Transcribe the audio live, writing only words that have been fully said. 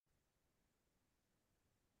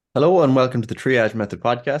Hello and welcome to the Triage Method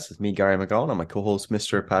podcast. It's me, Gary McGowan, and my co-host,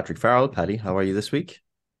 Mr. Patrick Farrell. Paddy, how are you this week?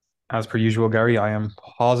 As per usual, Gary, I am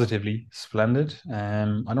positively splendid. I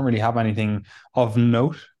don't really have anything of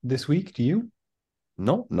note this week. Do you?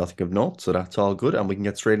 No, nothing of note, so that's all good, and we can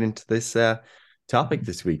get straight into this topic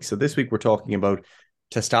this week. So this week we're talking about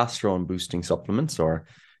testosterone boosting supplements, or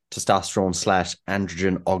testosterone slash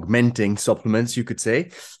androgen augmenting supplements, you could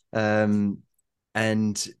say. Um,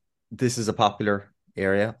 and this is a popular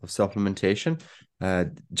area of supplementation.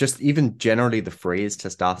 Just even generally, the phrase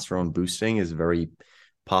testosterone boosting is very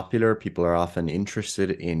popular. People are often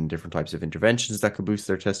interested in different types of interventions that could boost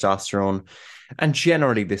their testosterone. And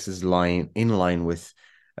generally, this is in line with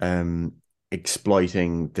um,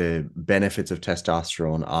 exploiting the benefits of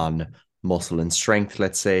testosterone on muscle and strength,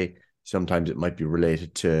 let's say. Sometimes it might be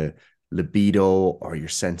related to libido or your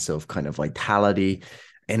sense of kind of vitality,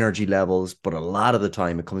 energy levels. But a lot of the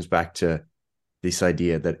time, it comes back to this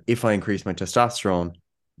idea that if I increase my testosterone,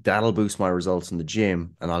 that'll boost my results in the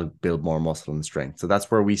gym and I'll build more muscle and strength. So that's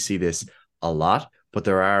where we see this a lot. But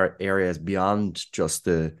there are areas beyond just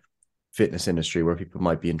the fitness industry where people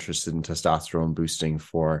might be interested in testosterone boosting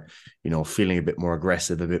for, feeling a bit more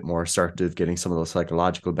aggressive, a bit more assertive, getting some of those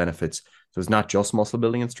psychological benefits. So it's not just muscle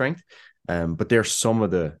building and strength. But there's some of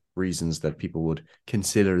the reasons that people would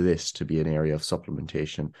consider this to be an area of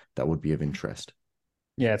supplementation that would be of interest.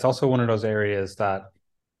 Yeah, it's also one of those areas that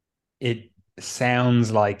it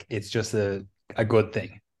sounds like it's just a good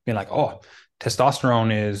thing. Being like, oh,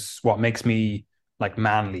 testosterone is what makes me like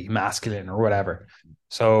manly, masculine, or whatever.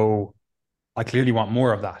 So I clearly want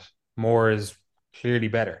more of that. More is clearly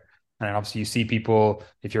better. And then obviously you see people,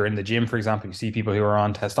 if you're in the gym, for example, you see people who are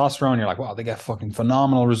on testosterone, you're like, wow, they get fucking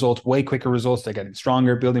phenomenal results, way quicker results. They're getting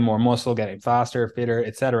stronger, building more muscle, getting faster, fitter,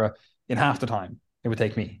 etc. in half the time it would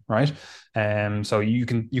take me, right? So you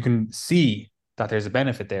can see that there's a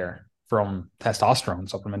benefit there from testosterone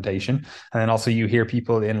supplementation. And then also you hear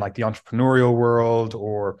people in like the entrepreneurial world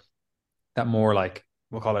or that more like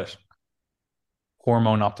we'll call it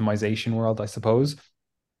hormone optimization world, I suppose.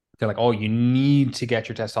 They're like, oh, you need to get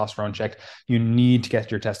your testosterone checked. You need to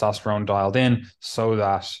get your testosterone dialed in so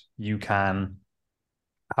that you can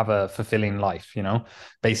have a fulfilling life.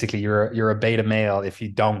 Basically, you're a beta male if you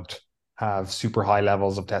don't have super high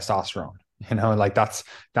levels of testosterone. Like that's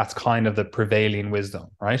kind of the prevailing wisdom,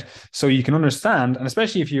 right? So you can understand, and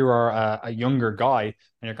especially if you are a younger guy and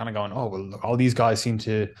you're kind of going, oh, well, look, all these guys seem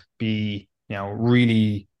to be,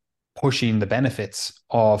 really pushing the benefits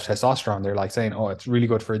of testosterone. They're like saying, oh, it's really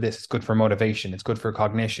good for this, it's good for motivation, it's good for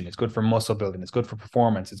cognition, it's good for muscle building, it's good for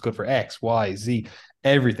performance, it's good for X, Y, Z,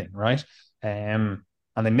 everything, right? And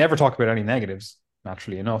they never talk about any negatives,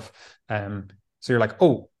 naturally enough. So you're like,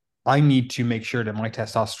 oh, I need to make sure that my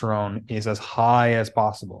testosterone is as high as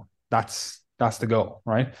possible. That's the goal,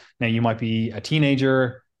 right? Now you might be a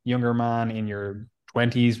teenager, younger man in your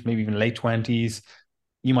 20s, maybe even late 20s.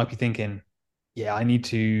 You might be thinking, yeah, I need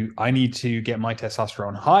to get my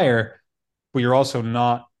testosterone higher, but you're also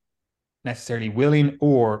not necessarily willing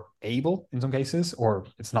or able in some cases, or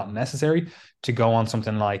it's not necessary to go on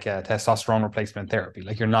something like testosterone replacement therapy.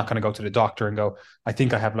 Like you're not going to go to the doctor and go, I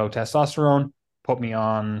think I have low testosterone, put me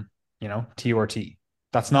on, TRT.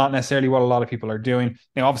 That's not necessarily what a lot of people are doing.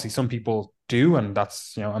 Now, obviously, some people do, and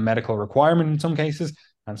that's a medical requirement in some cases,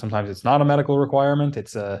 and sometimes it's not a medical requirement.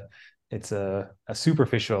 It's a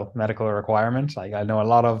superficial medical requirement. Like I know a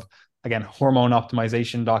lot of again hormone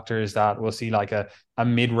optimization doctors that will see like a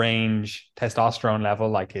mid-range testosterone level,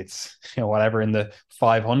 like it's whatever in the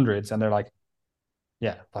 500s, and they're like,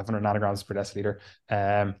 yeah, 500 nanograms per deciliter.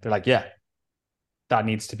 They're like, yeah, that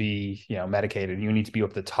needs to be medicated. You need to be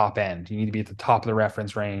up the top end. You need to be at the top of the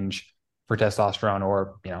reference range for testosterone,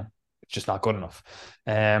 or it's just not good enough.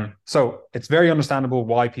 So it's very understandable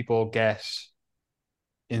why people get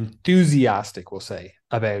enthusiastic, we'll say,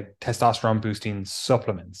 about testosterone boosting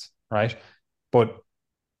supplements, right? But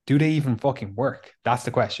do they even fucking work? That's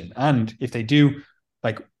the question. And if they do,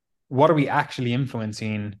 like, what are we actually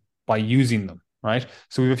influencing by using them, right?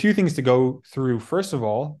 So we have a few things to go through, first of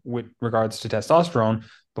all, with regards to testosterone,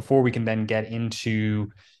 before we can then get into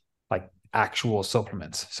like actual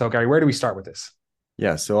supplements. So, Gary, where do we start with this?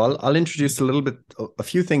 Yeah, so I'll introduce a little bit a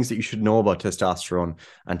few things that you should know about testosterone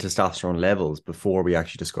and testosterone levels before we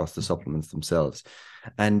actually discuss the supplements themselves.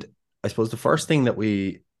 And I suppose the first thing that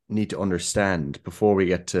we need to understand before we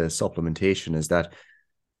get to supplementation is that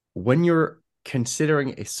when you're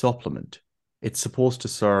considering a supplement, it's supposed to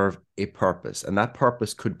serve a purpose, and that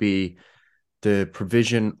purpose could be the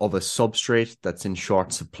provision of a substrate that's in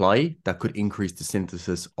short supply that could increase the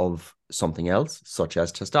synthesis of something else, such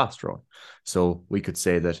as testosterone. So we could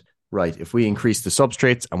say that right, if we increase the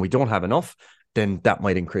substrates and we don't have enough, then that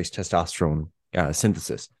might increase testosterone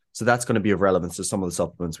synthesis. So that's going to be of relevance to some of the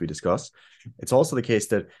supplements we discuss. It's also the case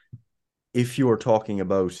that if you are talking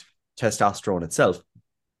about testosterone itself,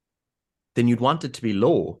 then you'd want it to be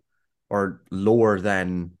low or lower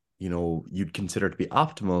than, you'd consider to be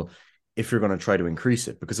optimal if you're going to try to increase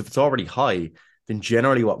it. Because if it's already high, then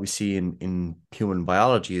generally what we see in human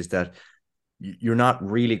biology is that you're not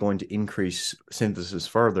really going to increase synthesis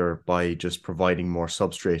further by just providing more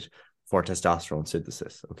substrate for testosterone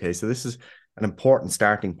synthesis. Okay, so this is an important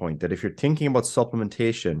starting point, that if you're thinking about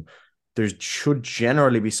supplementation, there should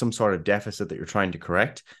generally be some sort of deficit that you're trying to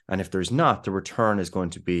correct. And if there's not, the return is going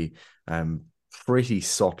to be pretty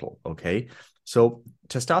subtle. Okay, so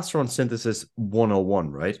testosterone synthesis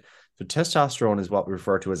 101, right? So testosterone is what we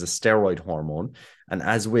refer to as a steroid hormone. And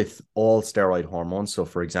as with all steroid hormones, so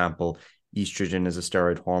for example, estrogen is a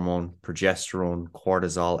steroid hormone, progesterone,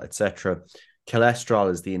 cortisol, etc. Cholesterol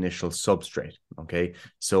is the initial substrate. Okay,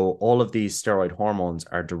 so all of these steroid hormones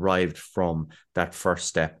are derived from that first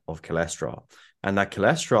step of cholesterol, and that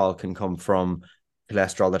cholesterol can come from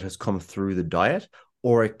cholesterol that has come through the diet,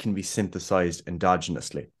 or it can be synthesized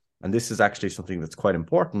endogenously. And this is actually something that's quite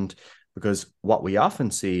important, because what we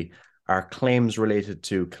often see are claims related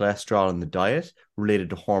to cholesterol in the diet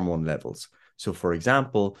related to hormone levels. So, for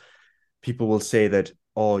example, people will say that,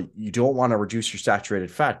 oh, you don't want to reduce your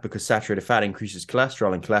saturated fat because saturated fat increases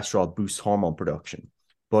cholesterol and cholesterol boosts hormone production.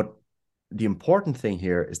 But the important thing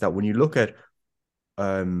here is that when you look at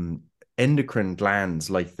endocrine glands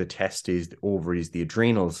like the testes, the ovaries, the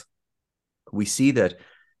adrenals, we see that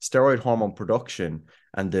steroid hormone production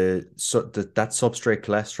and that substrate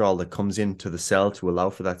cholesterol that comes into the cell to allow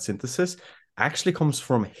for that synthesis actually comes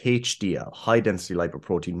from HDL, high density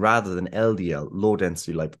lipoprotein, rather than LDL, low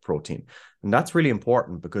density lipoprotein. And that's really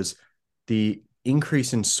important, because the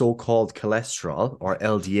increase in so-called cholesterol, or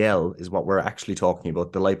LDL, is what we're actually talking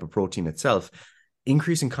about, the lipoprotein itself.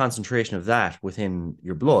 Increase in concentration of that within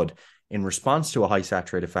your blood in response to a high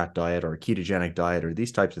saturated fat diet or a ketogenic diet or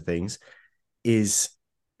these types of things is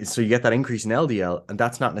so you get that increase in LDL, and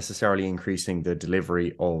that's not necessarily increasing the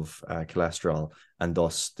delivery of cholesterol and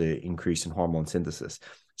thus the increase in hormone synthesis.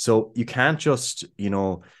 So you can't just,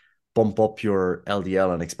 bump up your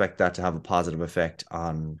LDL and expect that to have a positive effect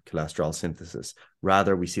on cholesterol synthesis.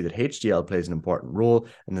 Rather, we see that HDL plays an important role,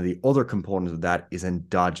 and then the other component of that is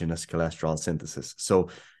endogenous cholesterol synthesis. So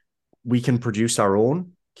we can produce our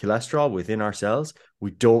own cholesterol within our cells.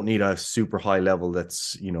 We don't need a super high level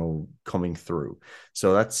that's, coming through.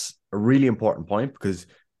 So that's a really important point, because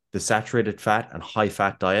the saturated fat and high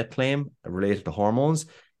fat diet claim related to hormones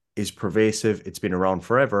is pervasive. It's been around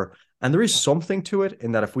forever. And there is something to it,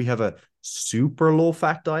 in that if we have a super low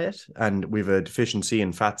fat diet and we have a deficiency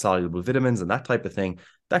in fat soluble vitamins and that type of thing,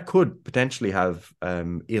 that could potentially have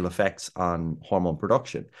ill effects on hormone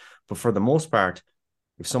production. But for the most part,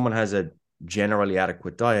 if someone has a generally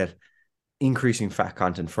adequate diet, increasing fat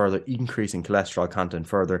content further, increasing cholesterol content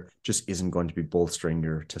further, just isn't going to be bolstering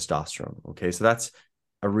your testosterone. Okay, so that's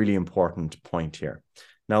a really important point here.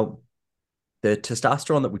 Now, the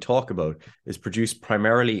testosterone that we talk about is produced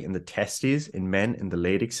primarily in the testes in men, in the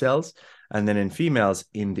Leydig cells, and then in females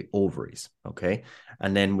in the ovaries. Okay,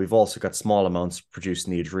 and then we've also got small amounts produced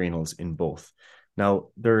in the adrenals in both. Now,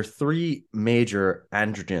 there are three major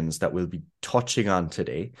androgens that we'll be touching on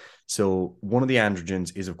today. So one of the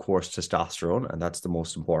androgens is, of course, testosterone, and that's the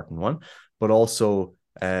most important one, but also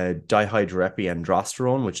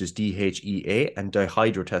dihydroepiandrosterone, which is DHEA, and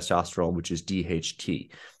dihydrotestosterone, which is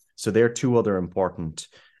DHT. So there are two other important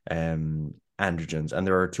androgens, and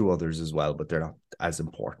there are two others as well, but they're not as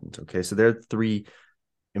important. Okay, so they're three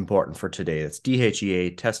important for today. It's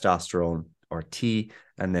DHEA, testosterone, or T,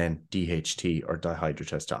 and then DHT, or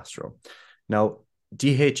dihydrotestosterone. Now,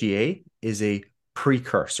 DHEA is a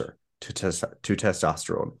precursor to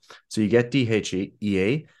testosterone. So you get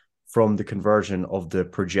DHEA from the conversion of the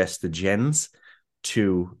progestogens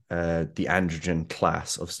to the androgen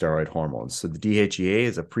class of steroid hormones. So the DHEA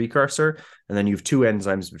is a precursor, and then you have two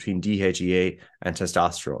enzymes between DHEA and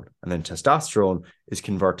testosterone. And then testosterone is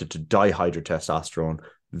converted to dihydrotestosterone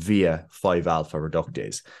via 5-alpha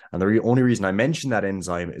reductase. And the only reason I mention that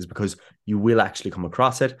enzyme is because you will actually come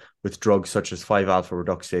across it with drugs such as 5-alpha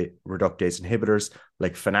reductase inhibitors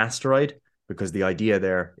like finasteride, because the idea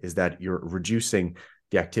there is that you're reducing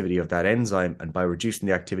the activity of that enzyme, and by reducing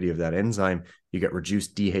the activity of that enzyme, you get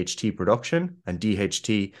reduced DHT production, and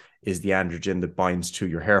DHT is the androgen that binds to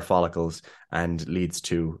your hair follicles and leads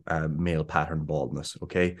to male pattern baldness.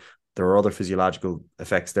 Okay, there are other physiological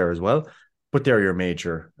effects there as well, but they're your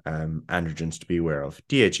major androgens to be aware of: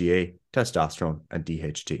 DHEA, testosterone, and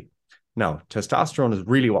DHT. Now, testosterone is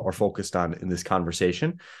really what we're focused on in this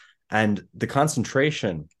conversation. And the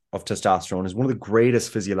concentration of testosterone is one of the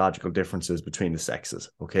greatest physiological differences between the sexes.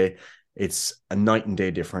 Okay. It's a night and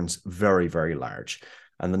day difference, very, very large.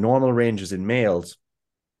 And the normal ranges in males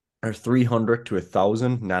are 300 to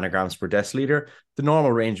 1,000 nanograms per deciliter. The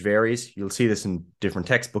normal range varies. You'll see this in different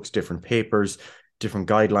textbooks, different papers, different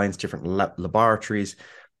guidelines, different laboratories,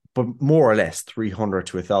 but more or less 300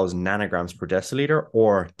 to 1,000 nanograms per deciliter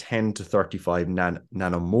or 10 to 35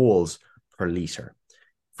 nanomoles per liter.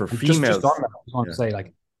 For And just on females, that, I just want to yeah, say,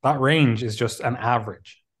 like, that range is just an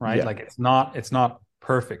average, right? yeah, Like it's not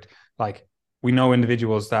perfect. Like, we know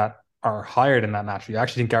individuals that are higher than that naturally. I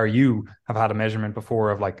actually think, Gary, you have had a measurement before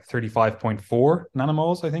of like 35.4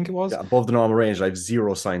 nanomoles, I think it was. yeah, above the normal range. I have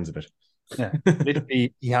zero signs of Yeah. it.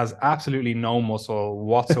 Literally, he has absolutely no muscle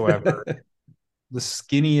whatsoever. The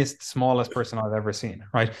skinniest, smallest person I've ever seen,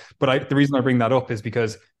 right? But the reason I bring that up is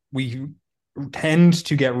because we tend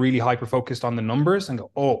to get really hyper focused on the numbers and go,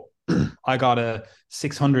 oh, I got a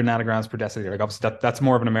 600 nanograms per deciliter. Like, obviously, that's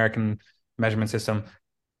more of an American measurement system.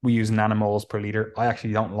 We use nanomoles per liter. I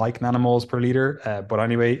actually don't like nanomoles per liter, but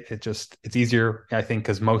anyway, it's easier, I think,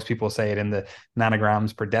 because most people say it in the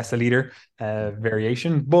nanograms per deciliter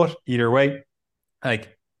variation. But either way,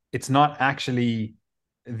 like, it's not actually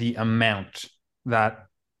the amount that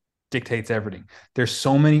dictates everything. There's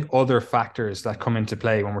so many other factors that come into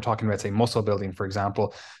play when we're talking about, say, muscle building, for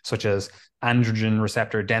example, such as androgen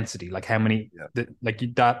receptor density, like how many, Yeah. like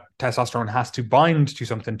that testosterone has to bind to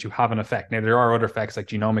something to have an effect. Now, there are other effects like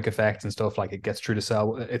genomic effects and stuff, like it gets through the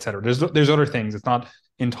cell, etc. There's other things. It's not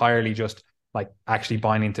entirely just like actually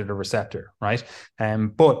binding to the receptor, right?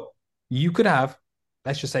 But you could have,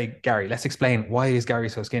 let's just say, Gary, let's explain, why is Gary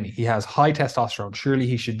so skinny? He has high testosterone. Surely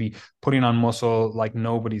he should be putting on muscle like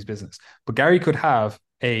nobody's business. But Gary could have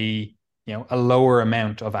a lower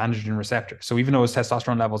amount of androgen receptor. So even though his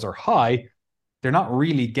testosterone levels are high, they're not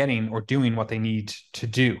really getting or doing what they need to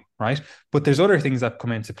do, right? But there's other things that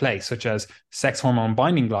come into play, such as sex hormone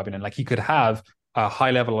binding globulin. Like, he could have a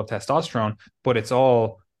high level of testosterone, but it's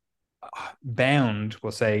all bound,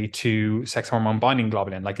 we'll say, to sex hormone binding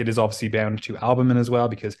globulin. Like, it is obviously bound to albumin as well,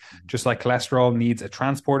 because just like cholesterol needs a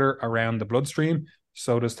transporter around the bloodstream,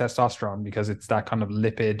 so does testosterone, because it's that kind of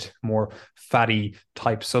lipid, more fatty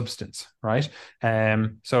type substance, right?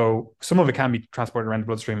 So some of it can be transported around the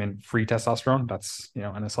bloodstream in free testosterone. That's,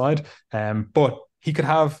 an aside. But he could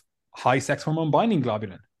have high sex hormone binding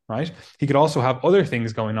globulin, right? He could also have other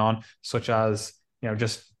things going on, such as,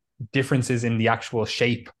 just differences in the actual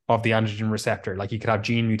shape of the androgen receptor. Like, you could have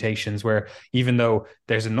gene mutations where, even though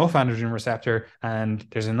there's enough androgen receptor and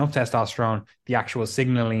there's enough testosterone, the actual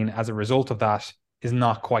signaling as a result of that is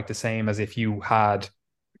not quite the same as if you had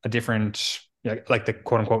a different, like the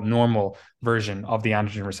quote unquote normal version of the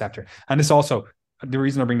androgen receptor. And this also, the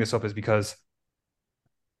reason I bring this up is because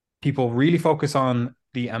people really focus on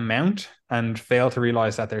the amount and fail to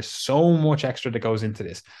realize that there's so much extra that goes into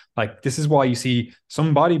this. Like, this is why you see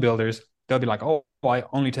some bodybuilders, they'll be like, oh, I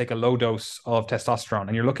only take a low dose of testosterone.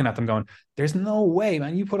 And you're looking at them going, there's no way,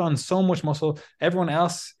 man. You put on so much muscle. Everyone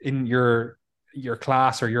else in your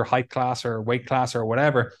class or your height class or weight class or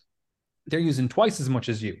whatever, they're using twice as much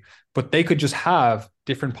as you, but they could just have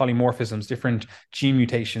different polymorphisms, different gene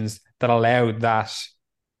mutations that allow that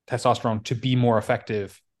testosterone to be more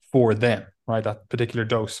effective for them, right? That particular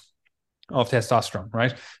dose of testosterone,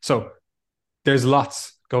 right? So there's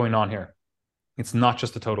lots going on here. It's not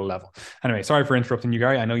just the total level. Anyway, sorry for interrupting you,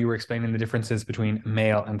 Gary. I know you were explaining the differences between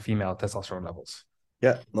male and female testosterone levels.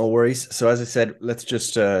 Yeah, no worries. So as I said, let's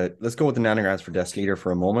go with the nanograms per deciliter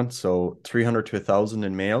for a moment. So 300 to 1,000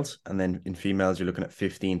 in males, and then in females, you're looking at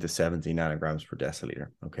 15 to 70 nanograms per deciliter.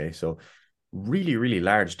 Okay, so really, really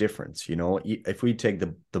large difference. If we take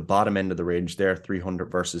the bottom end of the range there, 300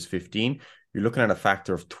 versus 15, you're looking at a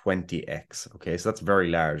factor of 20x. Okay, so that's very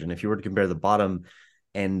large. And if you were to compare the bottom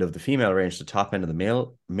end of the female range to top end of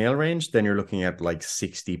the male range, then you're looking at like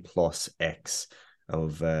 60 plus x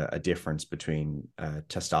of a difference between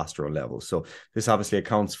testosterone levels. So this obviously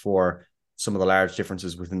accounts for some of the large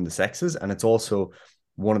differences within the sexes, and it's also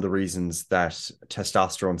one of the reasons that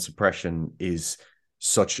testosterone suppression is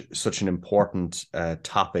such an important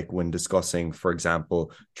topic when discussing, for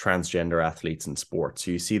example, transgender athletes in sports.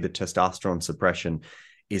 So you see that testosterone suppression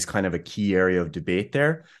is kind of a key area of debate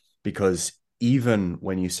there, because even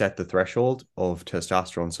when you set the threshold of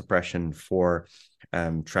testosterone suppression for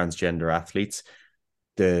transgender athletes,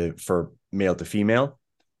 for male to female,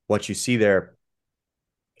 what you see there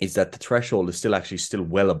is that the threshold is still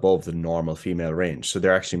well above the normal female range. So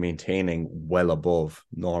they're actually maintaining well above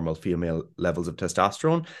normal female levels of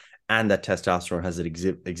testosterone. and that testosterone has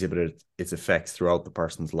exhibited its effects throughout the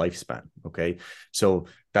person's lifespan. Okay. So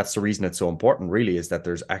that's the reason it's so important, really, is that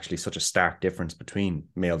there's actually such a stark difference between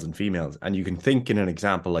males and females. And you can think in an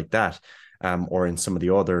example like that, or in some of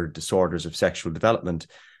the other disorders of sexual development,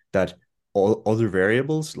 that all other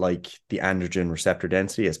variables like the androgen receptor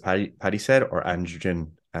density, as Paddy said, or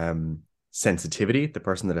androgen sensitivity,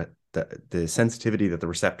 the sensitivity that the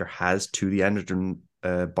receptor has to the androgen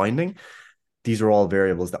binding, these are all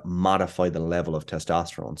variables that modify the level of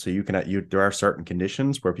testosterone. So there are certain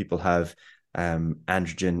conditions where people have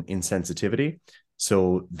androgen insensitivity.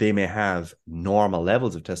 So they may have normal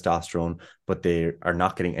levels of testosterone, but they are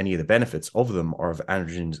not getting any of the benefits of them or of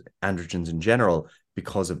androgens in general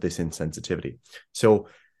because of this insensitivity. So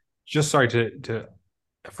just sorry to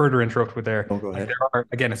further interrupt with there. don't go Like ahead. there are,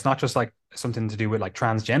 again, it's not just like something to do with like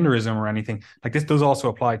transgenderism or anything. Like this does also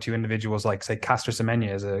apply to individuals like, say, Caster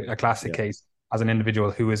Semenya is a classic Yeah. case as an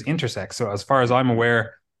individual who is intersex. So as far as I'm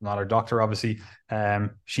aware, not a doctor, obviously,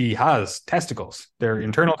 she has testicles. They're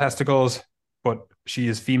internal testicles, but she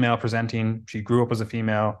is female presenting. She grew up as a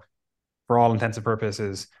female for all intents and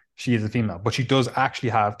purposes. She is a female, but she does actually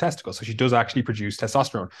have testicles. So she does actually produce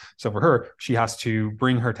testosterone. So for her, she has to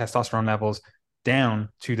bring her testosterone levels down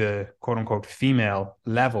to the quote unquote female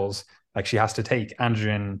levels. Like she has to take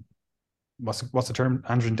androgen, what's the term?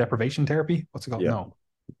 Androgen deprivation therapy? What's it called? Yeah. No.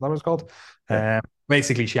 Is that what it's called? Yeah.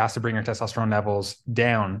 Basically, she has to bring her testosterone levels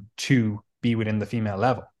down to be within the female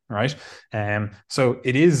level, right? So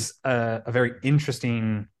it is a very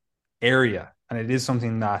interesting area, and it is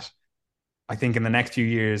something that I think in the next few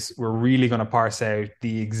years, we're really going to parse out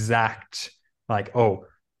the exact, like, oh,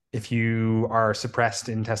 if you are suppressed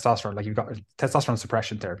in testosterone, like you've got testosterone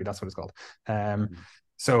suppression therapy, that's what it's called.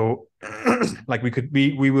 So like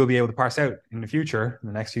we will be able to parse out in the future, in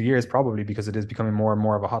the next few years, probably because it is becoming more and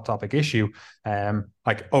more of a hot topic issue.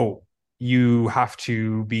 Like, oh, you have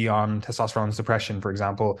to be on testosterone suppression, for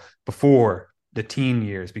example, before the teen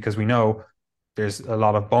years, because we know there's a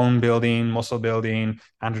lot of bone building, muscle building,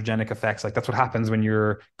 androgenic effects. Like that's what happens when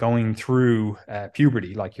you're going through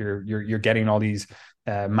puberty. Like you're getting all these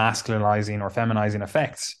masculinizing or feminizing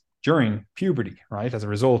effects during puberty, right? As a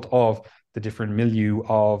result of the different milieu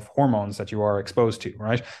of hormones that you are exposed to,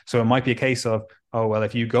 right? So it might be a case of, oh, well,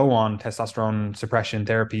 if you go on testosterone suppression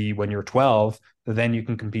therapy when you're 12, then you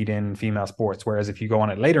can compete in female sports. Whereas if you go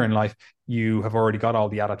on it later in life, you have already got all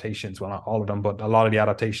the adaptations. Well, not all of them, but a lot of the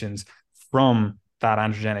adaptations from that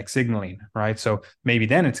androgenic signaling, right? So maybe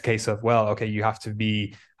then it's a case of, well, okay, you have to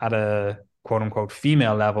be at a quote unquote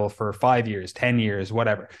female level for 5 years, 10 years,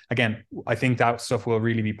 whatever. Again, I think that stuff will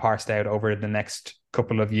really be parsed out over the next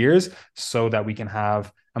couple of years so that we can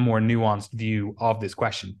have a more nuanced view of this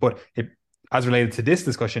question. But as related to this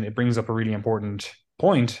discussion, it brings up a really important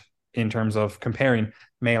point in terms of comparing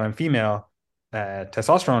male and female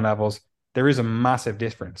testosterone levels. There is a massive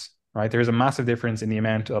difference, right? There is a massive difference in the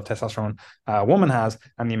amount of testosterone a woman has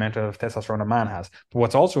and the amount of testosterone a man has. But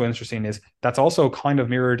what's also interesting is that's also kind of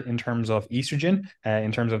mirrored in terms of estrogen,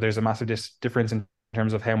 in terms of there's a massive difference in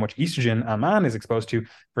terms of how much estrogen a man is exposed to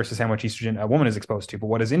versus how much estrogen a woman is exposed to. But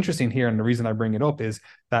what is interesting here, and the reason I bring it up, is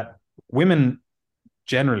that women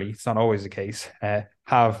generally, it's not always the case,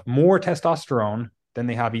 have more testosterone than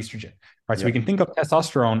they have estrogen, right? So we can think of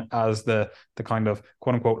testosterone as the kind of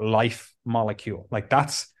quote unquote life molecule. Like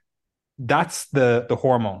that's the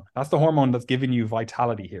hormone. That's the hormone that's giving you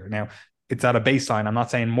vitality here. Now, it's at a baseline. I'm not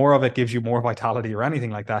saying more of it gives you more vitality or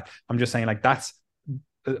anything like that. I'm just saying like that's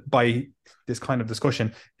by this kind of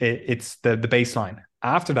discussion, it's the baseline.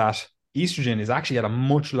 After that, estrogen is actually at a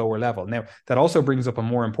much lower level. Now, that also brings up a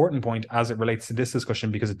more important point as it relates to this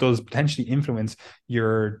discussion, because it does potentially influence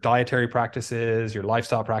your dietary practices, your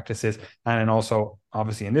lifestyle practices, and then also,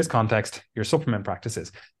 obviously, in this context, your supplement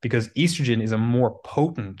practices, because estrogen is a more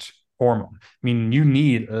potent hormone. I mean, you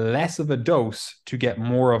need less of a dose to get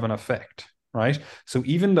more of an effect, right? So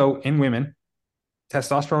even though in women,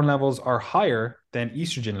 testosterone levels are higher than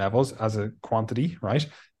estrogen levels as a quantity, right?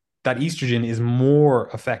 That estrogen is more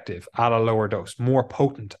effective at a lower dose, more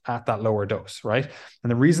potent at that lower dose, right? And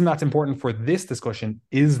the reason that's important for this discussion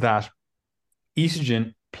is that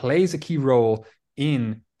estrogen plays a key role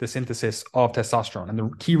in the synthesis of testosterone. And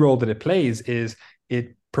the key role that it plays is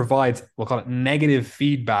it provides, we'll call it negative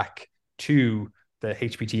feedback to the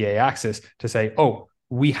HPTA axis to say, oh,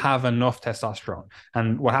 we have enough testosterone.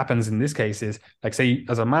 And what happens in this case is, like, say,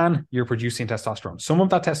 as a man, you're producing testosterone. Some of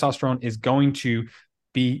that testosterone is going to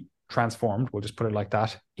be transformed, we'll just put it like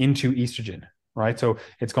that, into estrogen, right? So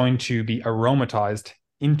it's going to be aromatized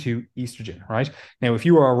into estrogen, right? Now, if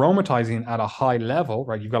you are aromatizing at a high level,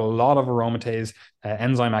 right, you've got a lot of aromatase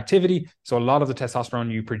enzyme activity. So a lot of the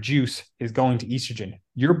testosterone you produce is going to estrogen.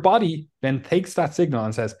 Your body then takes that signal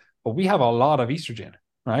and says, well, we have a lot of estrogen,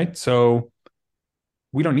 right? So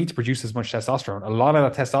we don't need to produce as much testosterone. A lot of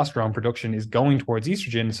that testosterone production is going towards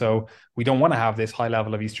estrogen. So we don't want to have this high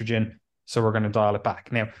level of estrogen. So we're going to dial it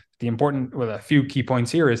back. Now, a few key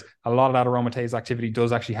points here is a lot of that aromatase activity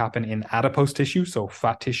does actually happen in adipose tissue, so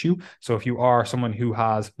fat tissue. So if you are someone who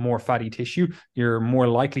has more fatty tissue, you're more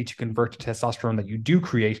likely to convert the testosterone that you do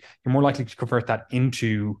create, you're more likely to convert that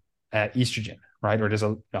into estrogen, right? Or there's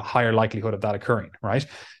a higher likelihood of that occurring, right?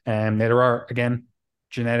 And there are, again,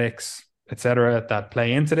 genetics, etc., that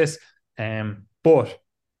play into this. But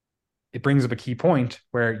it brings up a key point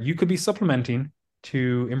where you could be supplementing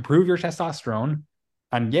to improve your testosterone.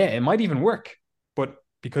 And yeah, it might even work. But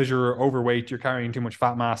because you're overweight, you're carrying too much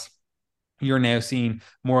fat mass, you're now seeing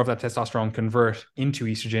more of that testosterone convert into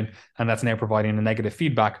estrogen. And that's now providing a negative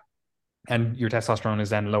feedback. And your testosterone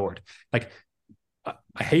is then lowered. Like,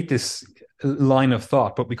 I hate this line of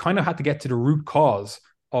thought, but we kind of had to get to the root cause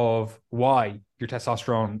of why your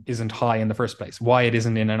testosterone isn't high in the first place, why it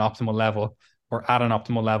isn't in an optimal level or at an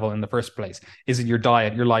optimal level in the first place. Is it your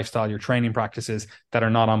diet, your lifestyle, your training practices that are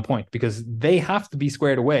not on point? Because they have to be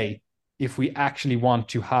squared away if we actually want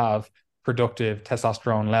to have productive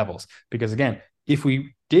testosterone levels. Because again, if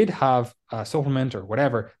we did have a supplement or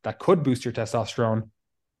whatever that could boost your testosterone,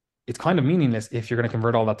 it's kind of meaningless if you're going to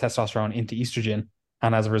convert all that testosterone into estrogen.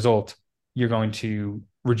 And as a result, you're going to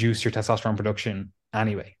reduce your testosterone production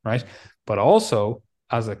anyway, right? But also,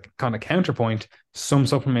 as a kind of counterpoint, some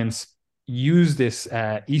supplements use this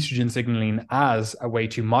estrogen signaling as a way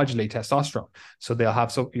to modulate testosterone. So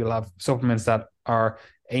you'll have supplements that are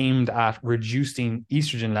aimed at reducing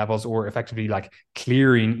estrogen levels, or effectively like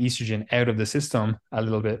clearing estrogen out of the system a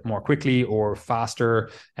little bit more quickly or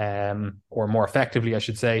faster, or more effectively, I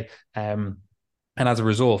should say. And as a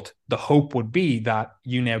result, the hope would be that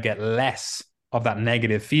you now get less of that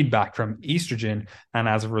negative feedback from estrogen. And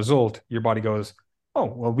as a result, your body goes, oh,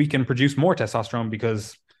 well, we can produce more testosterone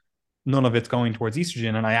because none of it's going towards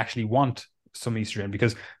estrogen. And I actually want some estrogen,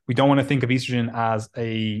 because we don't want to think of estrogen as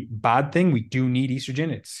a bad thing. We do need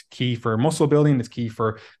estrogen. It's key for muscle building. It's key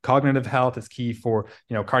for cognitive health. It's key for,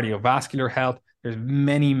 cardiovascular health. There's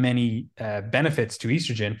many, many benefits to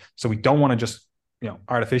estrogen. So we don't want to just,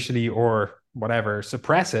 artificially or whatever,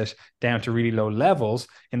 suppress it down to really low levels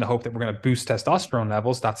in the hope that we're going to boost testosterone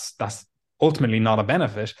levels. That's ultimately not a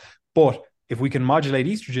benefit. But if we can modulate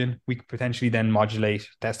estrogen, we could potentially then modulate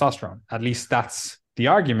testosterone. At least that's the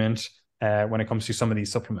argument when it comes to some of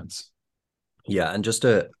these supplements. Yeah, and just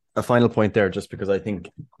a final point there, just because I actually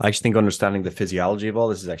think understanding the physiology of all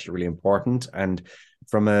this is actually really important. And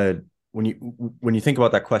when you think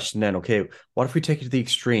about that question, then okay, what if we take it to the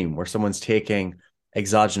extreme where someone's taking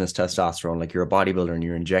exogenous testosterone, like you're a bodybuilder and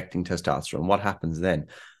you're injecting testosterone? What happens then?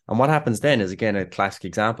 And what happens then is, again, a classic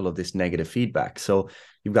example of this negative feedback. So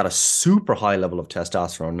you've got a super high level of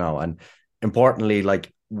testosterone now. And importantly,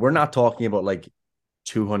 like, we're not talking about like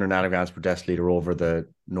 200 nanograms per deciliter over the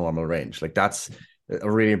normal range. Like, that's a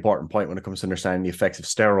really important point when it comes to understanding the effects of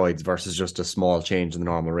steroids versus just a small change in the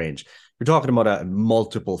normal range. You're talking about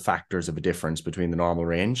multiple factors of a difference between the normal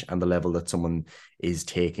range and the level that someone is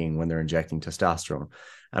taking when they're injecting testosterone.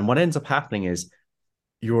 And what ends up happening is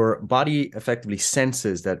your body effectively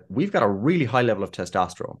senses that we've got a really high level of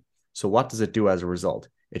testosterone. So what does it do as a result?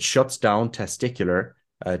 It shuts down testicular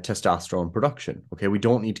testosterone production. Okay, we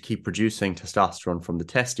don't need to keep producing testosterone from the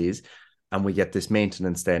testes, and we get this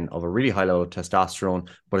maintenance then of a really high level of testosterone,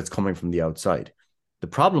 but it's coming from the outside. The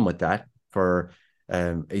problem with that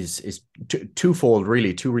is twofold,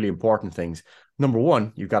 really, two really important things. Number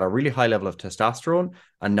one, you've got a really high level of testosterone,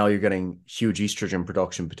 and now you're getting huge estrogen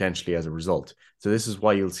production potentially as a result. So this is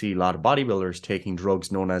why you'll see a lot of bodybuilders taking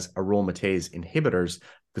drugs known as aromatase inhibitors,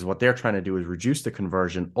 because what they're trying to do is reduce the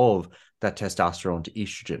conversion of that testosterone to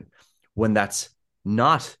estrogen. When that's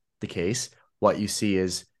not the case, what you see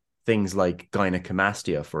is things like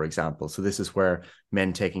gynecomastia, for example. So this is where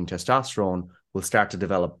men taking testosterone will start to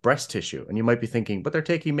develop breast tissue. And you might be thinking, but they're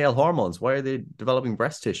taking male hormones. Why are they developing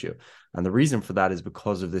breast tissue? And the reason for that is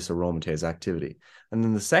because of this aromatase activity. And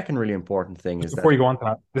then the second really important thing is before you go on to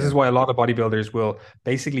that, this is why a lot of bodybuilders will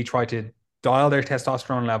basically try to dial their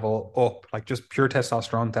testosterone level up, like just pure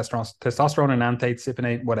testosterone enanthate,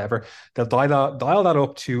 cypionate, whatever. They'll dial that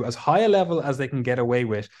up to as high a level as they can get away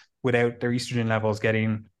with without their estrogen levels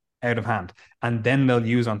getting out of hand. And then they'll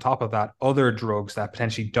use on top of that other drugs that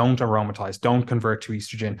potentially don't aromatize, don't convert to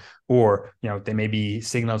estrogen, or they may be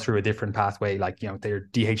signaled through a different pathway, like they're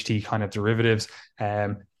DHT kind of derivatives.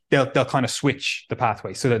 They'll kind of switch the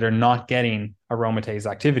pathway so that they're not getting aromatase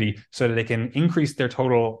activity, so that they can increase their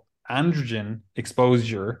total androgen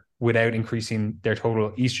exposure without increasing their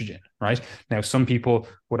total estrogen, right? Now, some people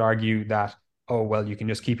would argue that, oh, well, you can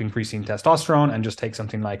just keep increasing testosterone and just take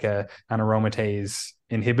something like an aromatase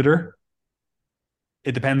inhibitor.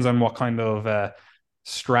 It depends on what kind of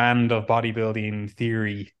strand of bodybuilding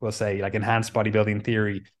theory, we'll say, like enhanced bodybuilding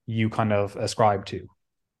theory, you kind of ascribe to.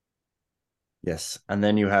 Yes. And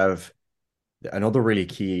then you have another really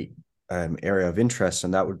key area of interest,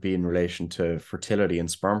 and that would be in relation to fertility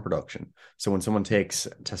and sperm production. So when someone takes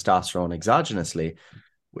testosterone exogenously,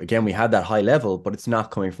 again, we had that high level, but it's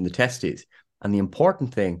not coming from the testes. And the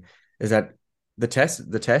important thing is that the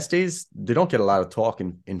testes, they don't get a lot of talk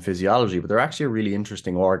in physiology, but they're actually a really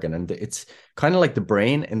interesting organ. And it's kind of like the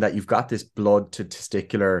brain in that you've got this blood to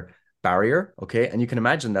testicular barrier. Okay. And you can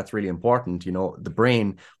imagine that's really important. The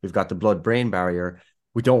brain, we've got the blood-brain barrier.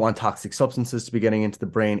 We don't want toxic substances to be getting into the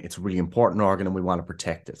brain. It's a really important organ and we want to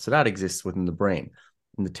protect it. So that exists within the brain.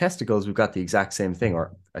 In the testicles, we've got the exact same thing,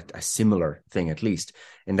 or a similar thing at least,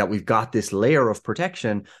 in that we've got this layer of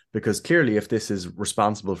protection, because clearly if this is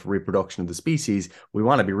responsible for reproduction of the species, we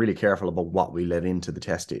want to be really careful about what we let into the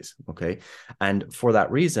testes, okay? And for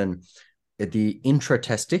that reason, the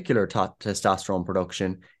intratesticular testosterone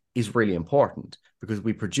production is really important, because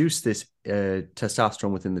we produce this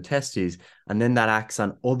testosterone within the testes, and then that acts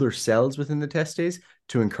on other cells within the testes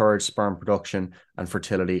to encourage sperm production and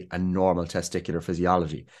fertility and normal testicular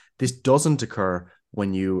physiology. This doesn't occur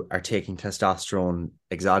when you are taking testosterone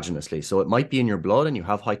exogenously. So it might be in your blood and you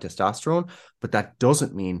have high testosterone, but that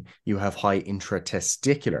doesn't mean you have high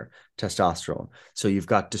intratesticular testosterone. So you've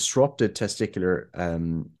got disrupted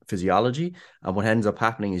testicular physiology, and what ends up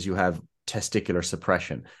happening is you have testicular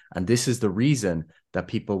suppression. And this is the reason that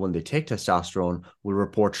people, when they take testosterone, will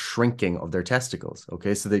report shrinking of their testicles.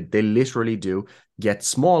 Okay, so they literally do get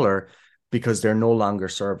smaller because they're no longer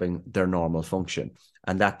serving their normal function.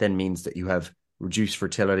 And that then means that you have reduced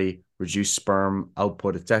fertility, reduced sperm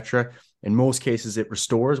output, etc. In most cases, it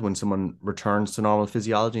restores when someone returns to normal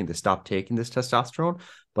physiology and they stop taking this testosterone.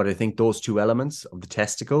 But I think those two elements of the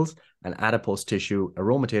testicles and adipose tissue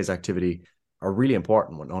aromatase activity are really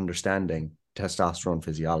important when understanding testosterone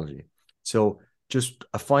physiology. So just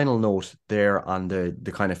a final note there on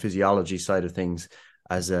the kind of physiology side of things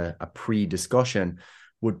as a pre-discussion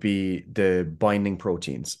would be the binding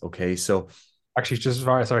proteins. Okay, so actually, just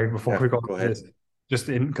sorry, before we go ahead. this, just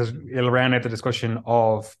because it'll round out the discussion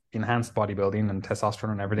of enhanced bodybuilding and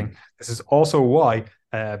testosterone and everything. This is also why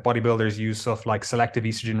bodybuilders use stuff like selective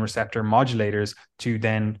estrogen receptor modulators to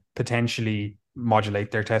then potentially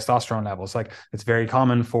modulate their testosterone levels. Like, it's very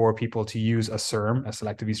common for people to use a SERM, a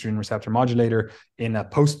selective estrogen receptor modulator, in a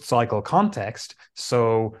post-cycle context.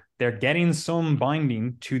 So they're getting some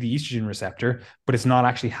binding to the estrogen receptor, but it's not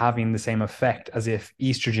actually having the same effect as if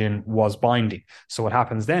estrogen was binding. So what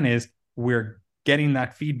happens then is we're getting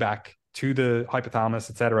that feedback to the hypothalamus,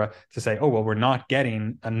 etc., to say, oh, well, we're not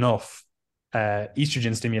getting enough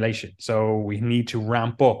estrogen stimulation, so we need to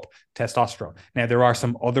ramp up testosterone. Now, there are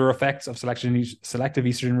some other effects of selective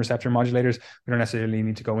estrogen receptor modulators. We don't necessarily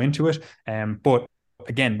need to go into it, but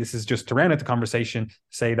again, this is just to round out the conversation,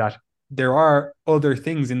 say that there are other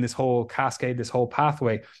things in this whole cascade, this whole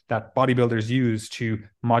pathway that bodybuilders use to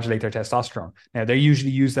modulate their testosterone. Now, they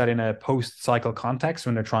usually use that in a post-cycle context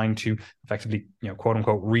when they're trying to effectively, quote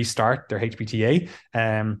unquote, restart their HPTA.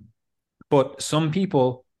 But some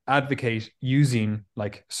people advocate using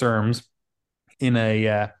like SERMs in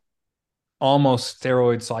a almost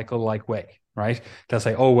steroid cycle like way, right? They'll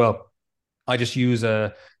say, oh, well, I use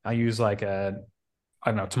like a,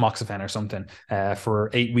 I don't know, tamoxifen or something for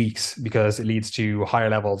 8 weeks because it leads to higher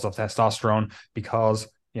levels of testosterone, because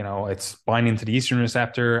it's binding to the estrogen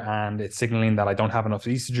receptor and it's signaling that I don't have enough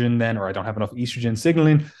estrogen then, or I don't have enough estrogen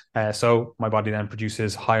signaling. So my body then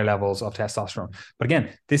produces higher levels of testosterone. But again,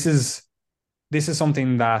 this is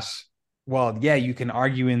something that, well, yeah, you can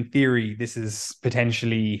argue in theory this is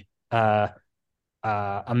potentially a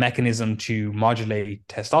mechanism to modulate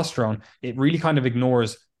testosterone. It really kind of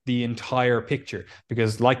ignores the entire picture,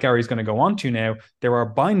 because like Gary's going to go on to now, there are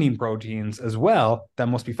binding proteins as well that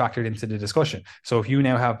must be factored into the discussion. So if you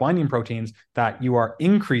now have binding proteins that you are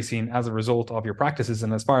increasing as a result of your practices,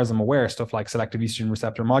 and as far as I'm aware, stuff like selective estrogen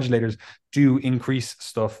receptor modulators do increase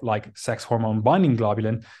stuff like sex hormone binding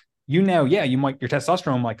globulin, your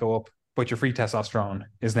testosterone might go up but your free testosterone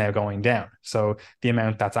is now going down. So the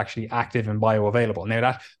amount that's actually active and bioavailable. Now,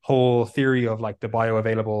 that whole theory of like the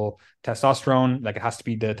bioavailable testosterone, like it has to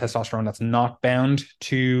be the testosterone that's not bound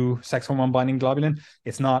to sex hormone binding globulin.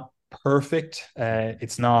 It's not perfect.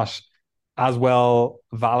 It's not as well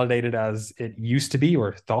validated as it used to be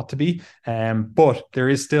or thought to be. But there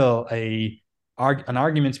is still an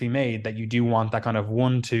argument to be made that you do want that kind of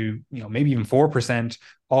 1 to, maybe even 4%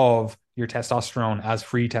 of your testosterone as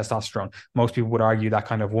free testosterone. Most people would argue that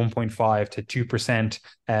kind of 1.5 to 2%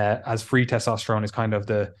 as free testosterone is kind of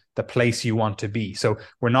the place you want to be. So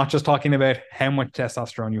we're not just talking about how much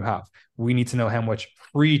testosterone you have. We need to know how much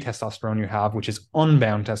free testosterone you have, which is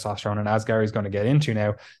unbound testosterone. And as Gary's going to get into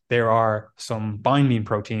now, there are some binding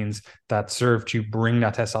proteins that serve to bring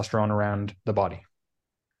that testosterone around the body.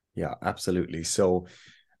 Yeah, absolutely. So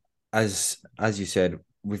as you said,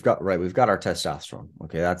 we've got our testosterone.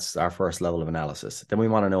 Okay, that's our first level of analysis. Then we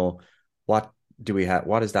want to know, what do we have,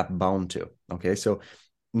 what is that bound to? Okay, so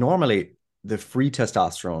normally the free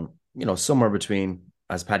testosterone, somewhere between,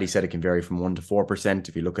 as Paddy said, it can vary from 1 to 4%.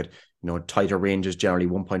 If you look at, tighter ranges, generally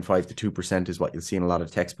 1.5 to 2% is what you'll see in a lot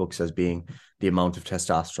of textbooks as being the amount of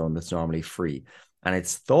testosterone that's normally free. And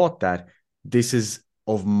it's thought that this is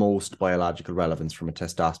of most biological relevance from a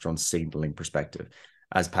testosterone signaling perspective.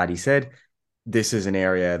 As Paddy said, this is an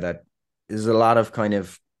area that is a lot of kind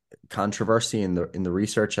of controversy in the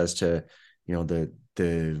research as to,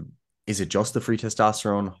 the is it just the free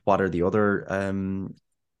testosterone? What are the other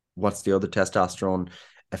what's the other testosterone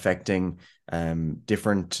affecting?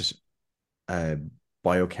 Different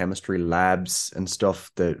biochemistry labs and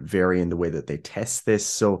stuff that vary in the way that they test this.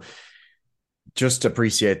 So just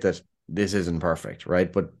appreciate that this isn't perfect,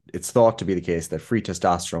 right? But it's thought to be the case that free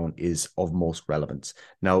testosterone is of most relevance.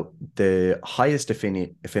 Now, the highest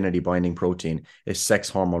affinity binding protein is sex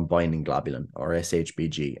hormone binding globulin, or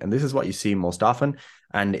SHBG. And this is what you see most often.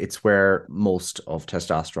 And it's where most of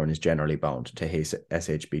testosterone is generally bound to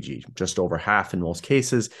SHBG, just over half in most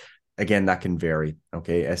cases. Again, that can vary.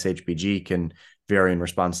 Okay, SHBG can vary in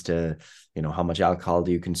response to, how much alcohol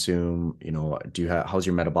do you consume? How's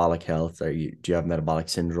your metabolic health? Do you have metabolic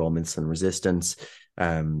syndrome, insulin resistance?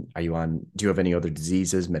 Do you have any other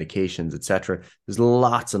diseases, medications, etc.? There's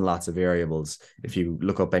lots and lots of variables. If you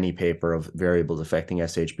look up any paper of variables affecting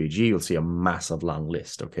SHBG, you'll see a massive long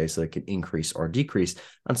list. Okay, so it can increase or decrease,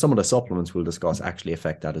 and some of the supplements we'll discuss actually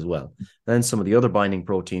affect that as well. Then some of the other binding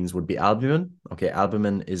proteins would be albumin. Okay,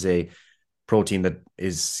 albumin is a protein that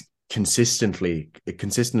is consistently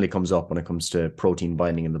comes up when it comes to protein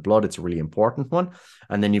binding in the blood. It's a really important one.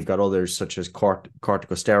 And then you've got others such as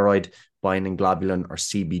corticosteroid binding globulin, or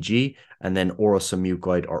CBG, and then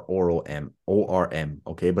orosamucoid, or ORM.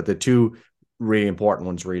 Okay, but the two really important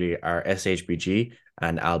ones really are SHBG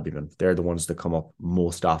and albumin. They're the ones that come up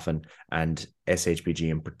most often, and SHBG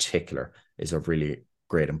in particular is of really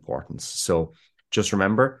great importance. So just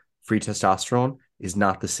remember, free testosterone is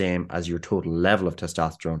not the same as your total level of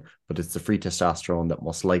testosterone, but it's the free testosterone that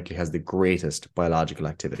most likely has the greatest biological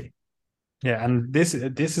activity. Yeah, and this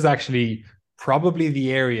is actually probably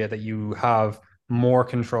the area that you have more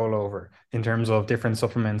control over in terms of different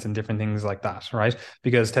supplements and different things like that, right?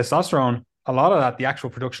 Because testosterone, a lot of that, the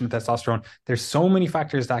actual production of testosterone, there's so many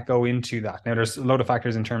factors that go into that. Now, there's a lot of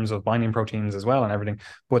factors in terms of binding proteins as well and everything,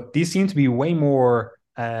 but these seem to be way more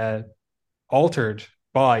altered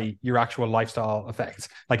by your actual lifestyle effects.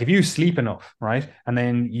 Like if you sleep enough, right, and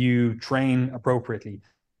then you train appropriately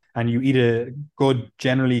and you eat a good,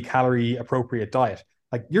 generally calorie appropriate diet,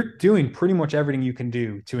 like you're doing pretty much everything you can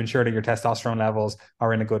do to ensure that your testosterone levels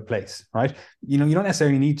are in a good place, right? You don't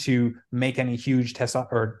necessarily need to make any huge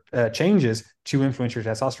changes to influence your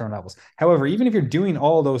testosterone levels. However, even if you're doing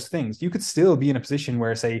all those things, you could still be in a position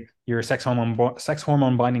where, say, your sex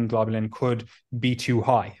hormone binding globulin could be too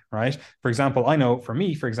high, right? For example, I know for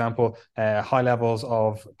me, high levels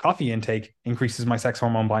of coffee intake increases my sex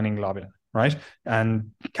hormone binding globulin, right?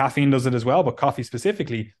 And caffeine does it as well, but coffee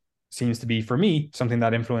specifically seems to be, for me, something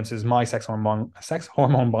that influences my sex hormone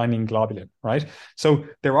binding globulin, right? So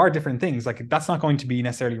there are different things. Like that's not going to be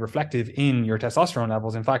necessarily reflective in your testosterone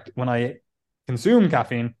levels. In fact, when I consume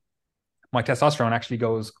caffeine, my testosterone actually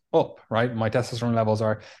goes up, right? My testosterone levels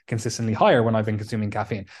are consistently higher when I've been consuming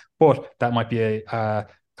caffeine. But that might be a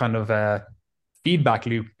kind of a feedback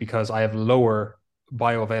loop because I have lower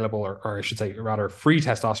bioavailable, or I should say rather free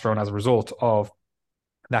testosterone as a result of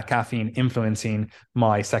that caffeine influencing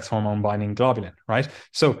my sex hormone binding globulin, right?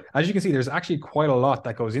 So as you can see, there's actually quite a lot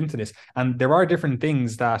that goes into this. And there are different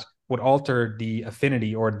things that would alter the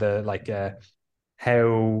affinity or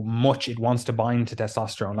how much it wants to bind to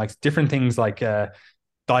testosterone. Like different things like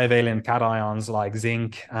divalent cations like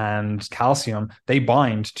zinc and calcium, they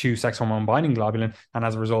bind to sex hormone binding globulin, and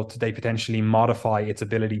as a result, they potentially modify its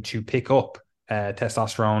ability to pick up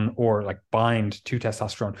testosterone or like bind to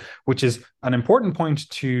testosterone, which is an important point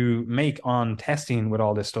to make on testing with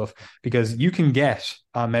all this stuff, because you can get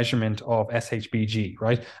a measurement of SHBG,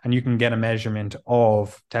 right? And you can get a measurement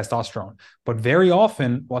of testosterone. But very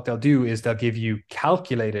often what they'll do is they'll give you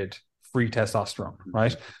calculated free testosterone,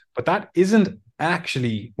 right? But that isn't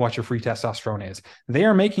actually what your free testosterone is. They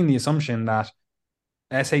are making the assumption that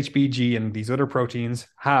SHBG and these other proteins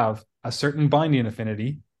have a certain binding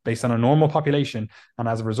affinity based on a normal population. And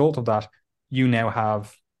as a result of that, you now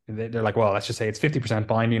have, they're like, well, let's just say it's 50%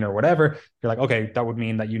 binding or whatever. You're like, okay, that would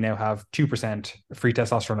mean that you now have 2% free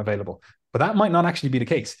testosterone available. But that might not actually be the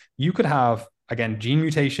case. You could have, again, gene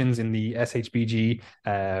mutations in the SHBG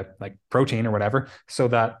like protein or whatever, so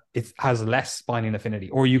that it has less binding affinity.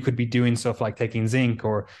 Or you could be doing stuff like taking zinc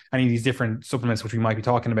or any of these different supplements, which we might be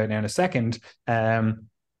talking about now in a second,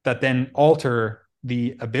 that then alter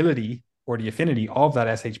the ability or the affinity of that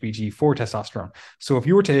SHBG for testosterone. So if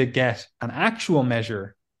you were to get an actual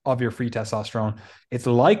measure of your free testosterone, it's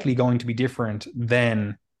likely going to be different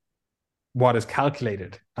than what is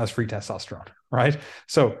calculated as free testosterone, right?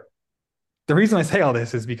 So the reason I say all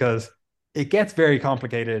this is because it gets very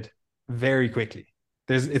complicated very quickly.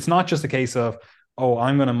 It's not just a case of, oh,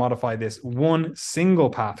 I'm going to modify this one single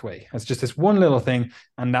pathway. It's just this one little thing,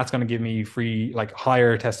 and that's going to give me free, like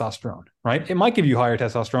higher testosterone, right? It might give you higher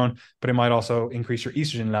testosterone, but it might also increase your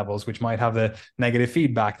estrogen levels, which might have the negative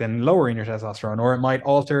feedback, then lowering your testosterone, or it might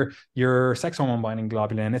alter your sex hormone binding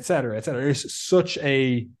globulin, et cetera, et cetera. There's such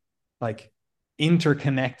a like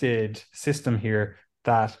interconnected system here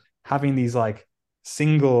that having these like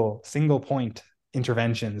single point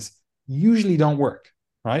interventions usually don't work,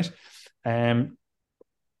 right?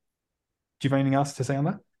 Do you have anything else to say on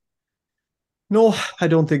that? No, I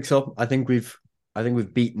don't think so. I think we've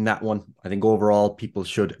beaten that one. I think overall people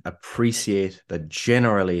should appreciate that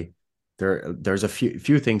generally there's a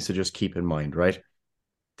few things to just keep in mind, right?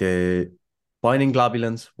 The binding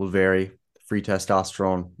globulins will vary. Free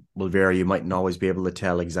testosterone will vary. You mightn't always be able to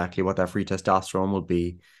tell exactly what that free testosterone will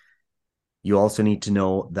be. You also need to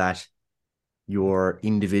know that your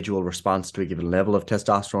individual response to a given level of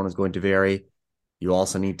testosterone is going to vary. You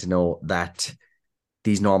also need to know that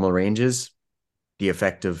these normal ranges, the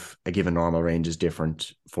effect of a given normal range is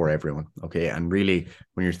different for everyone. Okay. And really,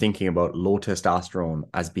 when you're thinking about low testosterone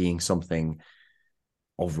as being something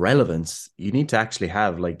of relevance, you need to actually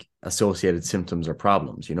have like associated symptoms or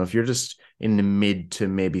problems. You know, if you're just in the mid to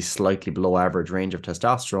maybe slightly below average range of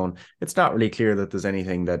testosterone, it's not really clear that there's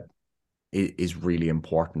anything that is really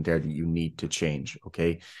important there that you need to change.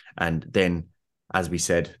 Okay. And then, as we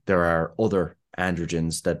said, there are other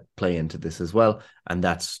androgens that play into this as well. And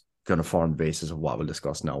that's going to form the basis of what we'll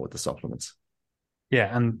discuss now with the supplements.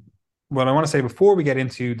 Yeah. And what I want to say before we get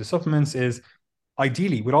into the supplements is,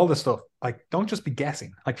 ideally with all this stuff, like don't just be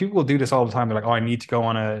guessing. Like people will do this all the time. They're like, oh, I need to go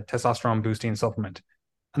on a testosterone boosting supplement.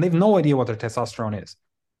 And they've no idea what their testosterone is.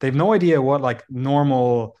 They've no idea what like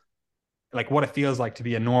normal, like what it feels like to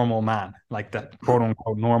be a normal man, like that quote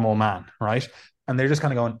unquote normal man, right? And they're just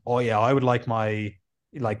kind of going, oh yeah, I would like my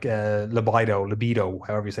like libido,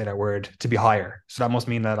 however you say that word, to be higher. So that must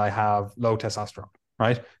mean that I have low testosterone,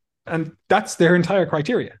 right? And that's their entire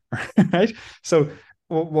criteria, right? So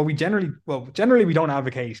what we generally we don't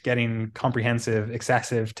advocate getting comprehensive,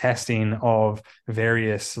 excessive testing of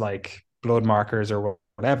various like blood markers or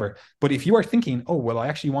whatever. But if you are thinking, oh, well, I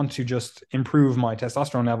actually want to just improve my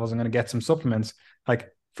testosterone levels, I'm going to get some supplements. Like,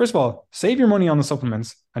 first of all, save your money on the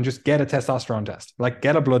supplements and just get a testosterone test. Like,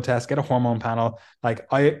 get a blood test, get a hormone panel. Like,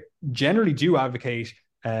 I generally do advocate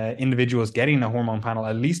individuals getting a hormone panel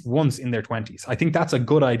at least once in their 20s. I think that's a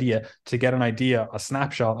good idea to get an idea, a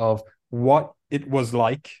snapshot of what it was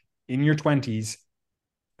like in your 20s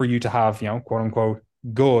for you to have, you know, quote unquote,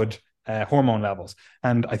 good hormone levels.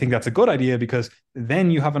 And I think that's a good idea because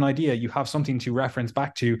then you have an idea, you have something to reference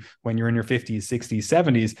back to when you're in your 50s, 60s,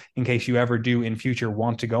 70s, in case you ever do in future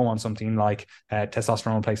want to go on something like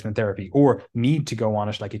testosterone replacement therapy or need to go on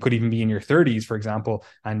it. Like it could even be in your 30s, for example,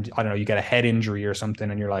 and I don't know, you get a head injury or something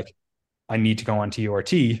and you're like, I need to go on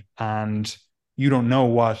TRT, and you don't know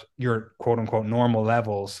what your quote unquote normal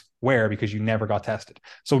levels were because you never got tested.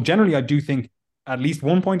 So generally, I do think at least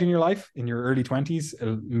one point in your life, in your early 20s,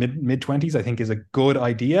 mid 20s, I think is a good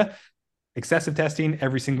idea. Excessive testing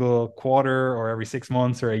every single quarter or every 6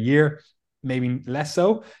 months or a year, maybe less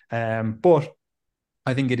so. But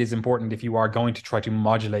I think it is important if you are going to try to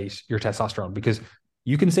modulate your testosterone, because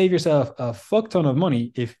you can save yourself a fuck ton of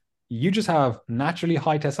money if you just have naturally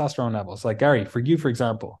high testosterone levels. Like Gary, for you, for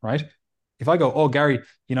example, right? If I go, oh, Gary,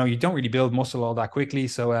 you don't really build muscle all that quickly.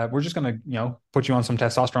 So we're just going to, put you on some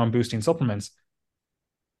testosterone boosting supplements.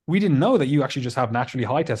 We didn't know that you actually just have naturally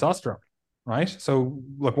high testosterone, right? So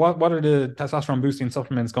look, what are the testosterone boosting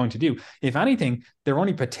supplements going to do? If anything, they're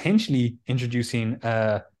only potentially introducing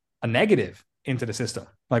a negative into the system.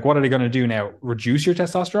 Like, what are they going to do now? Reduce your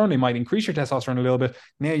testosterone? They might increase your testosterone a little bit.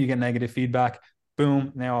 Now you get negative feedback.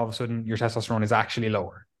 Boom. Now all of a sudden your testosterone is actually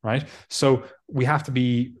lower, right? So we have to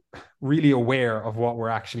be really aware of what we're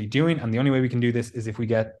actually doing. And the only way we can do this is if we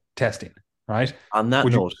get testing, right? On that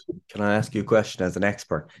Would you note, can I ask you a question as an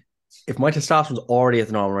expert? If my testosterone's already at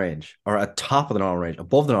the normal range, or at top of the normal range,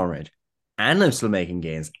 above the normal range, and I'm still making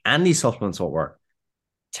gains, and these supplements won't work,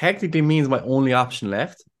 technically means my only option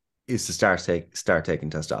left is to start taking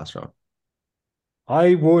testosterone.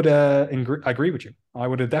 I would agree with you. I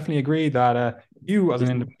would definitely agree that you as an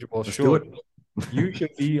individual Let's do should it. you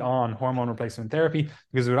should be on hormone replacement therapy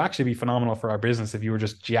because it would actually be phenomenal for our business if you were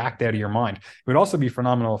just jacked out of your mind. It would also be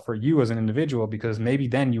phenomenal for you as an individual because maybe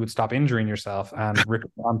then you would stop injuring yourself and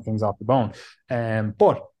ripping things off the bone.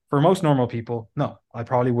 But for most normal people, no, I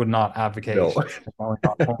probably would not advocate No. going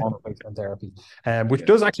on hormone replacement therapy. Which Yeah.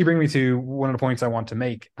 does actually bring me to one of the points I want to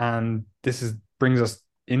make, and this is brings us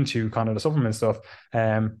into kind of the supplement stuff.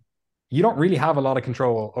 Um, you don't really have a lot of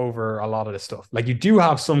control over a lot of this stuff. Like you do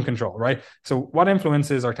have some control, right? So what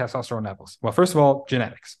influences our testosterone levels? Well, first of all,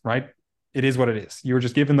 genetics, right? It is what it is. You were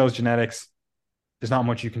just given those genetics. There's not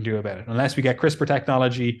much you can do about it unless we get CRISPR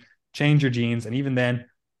technology, change your genes, and even then,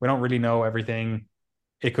 we don't really know everything.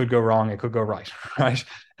 It could go wrong. It could go right, right?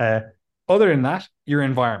 Uh, Other than that, your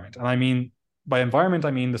environment, and I mean by environment,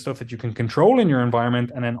 I mean the stuff that you can control in your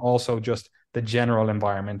environment, and then also just the general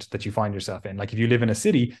environment that you find yourself in. Like if you live in a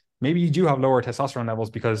city, maybe you do have lower testosterone levels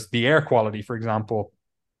because the air quality, for example,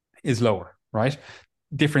 is lower, right?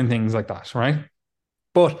 Different things like that, right?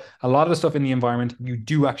 But a lot of the stuff in the environment you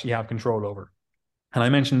do actually have control over. And I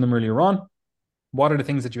mentioned them earlier on. What are the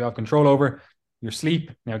things that you have control over? Your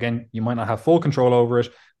sleep. Now, again, you might not have full control over it,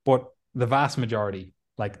 but the vast majority,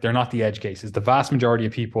 like they're not the edge cases. The vast majority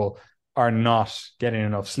of people are not getting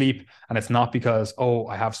enough sleep. And it's not because, oh,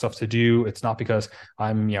 I have stuff to do. It's not because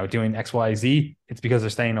I'm, doing X, Y, Z. It's because they're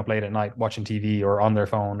staying up late at night watching TV or on their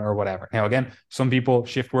phone or whatever. Now, again, some people,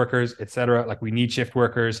 shift workers, etc. Like we need shift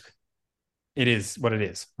workers. It is what it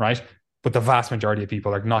is, right? But the vast majority of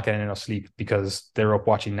people are not getting enough sleep because they're up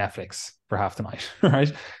watching Netflix for half the night,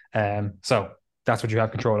 right? So that's what you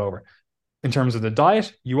have control over. In terms of the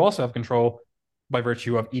diet, you also have control by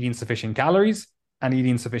virtue of eating sufficient calories and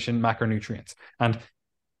eating sufficient macronutrients. And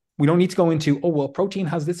we don't need to go into, oh, well, protein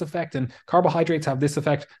has this effect and carbohydrates have this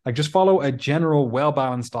effect. Like just follow a general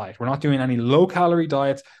well-balanced diet. We're not doing any low-calorie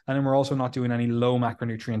diets, and then we're also not doing any low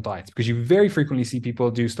macronutrient diets because you very frequently see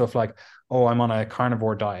people do stuff like, oh, I'm on a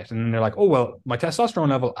carnivore diet. And then they're like, oh, well, my testosterone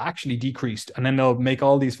level actually decreased. And then they'll make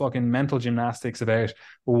all these fucking mental gymnastics about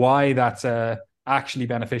why that's actually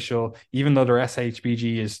beneficial, even though their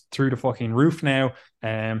SHBG is through the fucking roof now.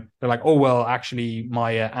 They're like, oh, well, actually,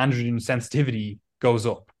 my androgen sensitivity goes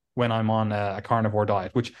up when I'm on a carnivore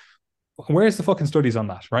diet, which where's the fucking studies on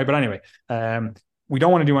that, right? But anyway, we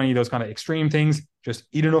don't want to do any of those kind of extreme things. Just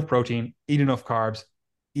eat enough protein, eat enough carbs,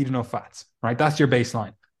 eat enough fats, right? That's your baseline.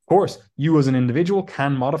 Of course, you as an individual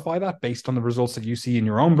can modify that based on the results that you see in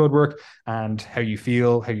your own blood work and how you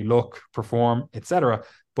feel, how you look, perform, etc.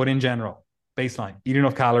 But in general, baseline, eat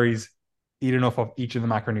enough calories, eat enough of each of the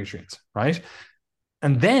macronutrients, right?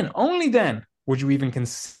 And then, only then, would you even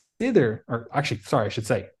consider, or actually, sorry, I should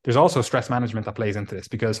say, there's also stress management that plays into this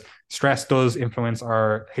because stress does influence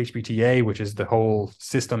our HPTA, which is the whole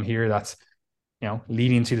system here that's,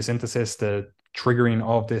 leading to the synthesis, the triggering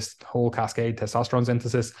of this whole cascade testosterone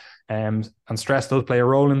synthesis. And stress does play a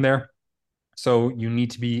role in there. So you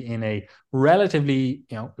need to be in a relatively,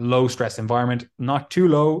 low stress environment, not too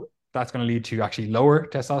low. That's going to lead to actually lower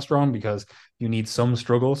testosterone because you need some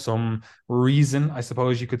struggle, some reason, I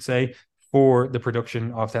suppose you could say, for the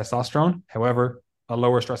production of testosterone. However, a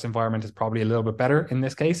lower stress environment is probably a little bit better in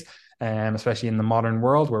this case, especially in the modern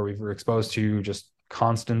world where we're exposed to just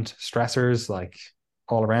constant stressors like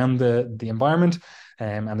all around the environment.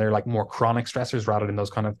 And they're like more chronic stressors rather than those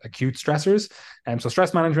kind of acute stressors. So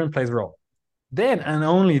stress management plays a role. Then and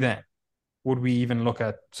only then would we even look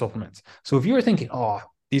at supplements. So if you were thinking, oh,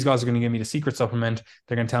 these guys are going to give me the secret supplement,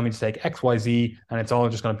 they're going to tell me to take XYZ and it's all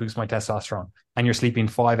just going to boost my testosterone. And you're sleeping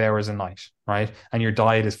 5 hours a night, right? And your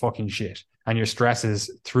diet is fucking shit. And your stress is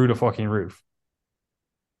through the fucking roof.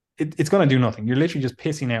 It's going to do nothing. You're literally just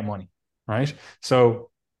pissing out money, right?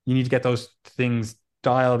 So you need to get those things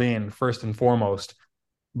dialed in first and foremost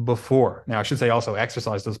before. Now, I should say also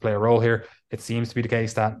exercise does play a role here. It seems to be the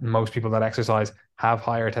case that most people that exercise have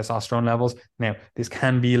higher testosterone levels. Now, this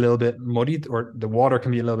can be a little bit muddied, or the water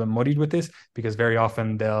can be a little bit muddied with this, because very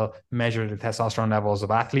often they'll measure the testosterone levels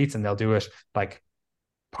of athletes and they'll do it like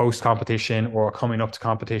post competition or coming up to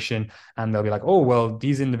competition. And they'll be like, oh, well,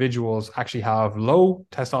 these individuals actually have low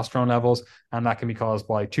testosterone levels. And that can be caused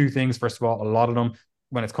by two things. First of all, a lot of them,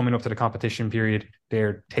 when it's coming up to the competition period,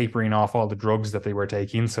 they're tapering off all the drugs that they were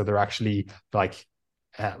taking. So they're actually like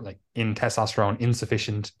in testosterone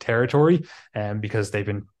insufficient territory, because they've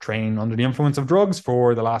been training under the influence of drugs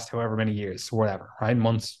for the last however many years, whatever, right?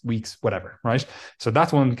 Months, weeks, whatever, right? So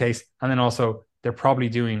that's one case. And then also they're probably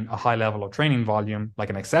doing a high level of training volume, like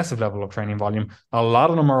an excessive level of training volume. A lot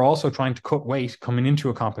of them are also trying to cut weight coming into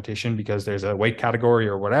a competition because there's a weight category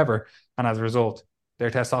or whatever. And as a result,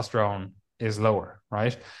 their testosterone is lower,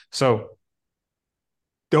 right? So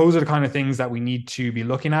those are the kind of things that we need to be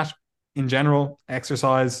looking at. In general,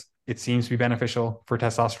 exercise, it seems to be beneficial for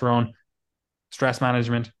testosterone. Stress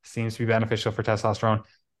management seems to be beneficial for testosterone.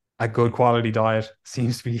 A good quality diet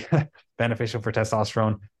seems to be beneficial for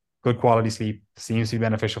testosterone. Good quality sleep seems to be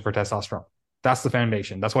beneficial for testosterone. That's the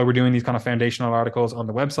foundation. That's why we're doing these kind of foundational articles on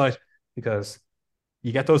the website, because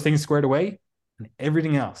you get those things squared away and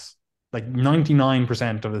everything else, like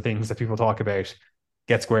 99% of the things that people talk about,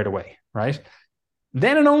 get squared away, right?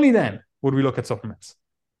 Then and only then would we look at supplements.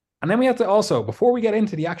 And then we have to also, before we get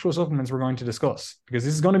into the actual supplements we're going to discuss, because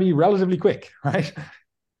this is going to be relatively quick, right?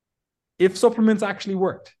 If supplements actually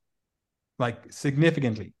worked, like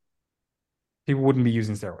significantly, people wouldn't be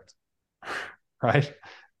using steroids, right?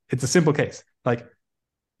 It's a simple case. Like,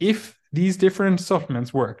 if these different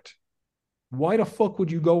supplements worked, why the fuck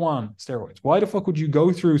would you go on steroids? Why the fuck would you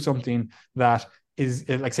go through something that is,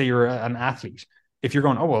 like, say you're an athlete? If you're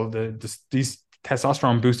going, oh, well, these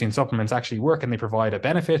testosterone boosting supplements actually work and they provide a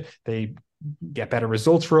benefit, they get better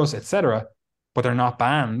results for us, etc., but they're not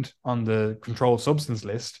banned on the controlled substance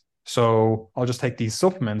list. So I'll just take these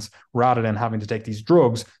supplements rather than having to take these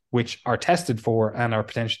drugs, which are tested for and are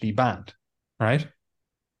potentially banned, right?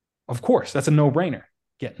 Of course, that's a no-brainer.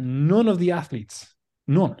 Yet none of the athletes,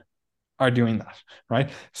 none, are doing that,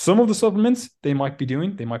 right? Some of the supplements they might be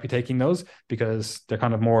doing, they might be taking those because they're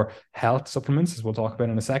kind of more health supplements, as we'll talk about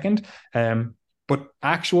in a second. But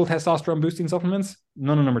actual testosterone boosting supplements,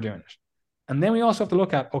 none of them are doing it. And then we also have to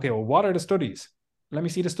look at, okay, well, what are the studies? Let me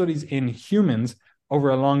see the studies in humans over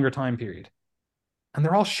a longer time period. And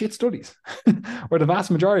they're all shit studies, or the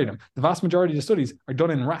vast majority of them. The vast majority of the studies are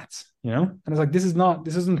done in rats, you know? And it's like, this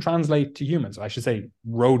doesn't translate to humans. I should say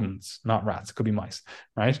rodents, not rats. It could be mice,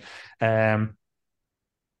 right?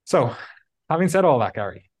 So having said all that,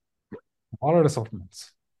 Gary, what are the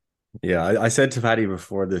supplements? Yeah, I said to Patty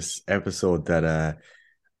before this episode that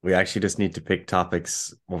we actually just need to pick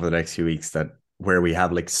topics over the next few weeks that where we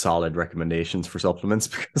have like solid recommendations for supplements,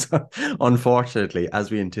 because unfortunately, as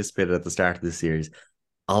we anticipated at the start of the series,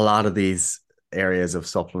 a lot of these areas of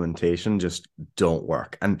supplementation just don't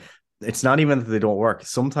work. And it's not even that they don't work.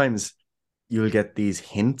 Sometimes you'll get these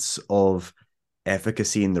hints of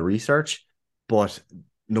efficacy in the research, but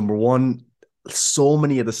number one, so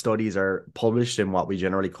many of the studies are published in what we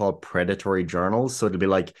generally call predatory journals. So it'll be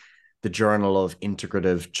like the Journal of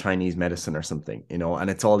Integrative Chinese Medicine or something, you know, and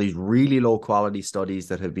it's all these really low quality studies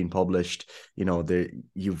that have been published. You know,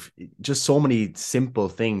 you've just so many simple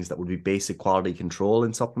things that would be basic quality control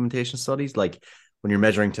in supplementation studies. Like when you're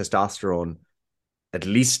measuring testosterone, at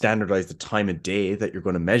least standardize the time of day that you're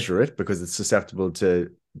going to measure it, because it's susceptible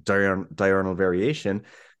to diurnal variation.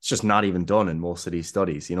 It's just not even done in most of these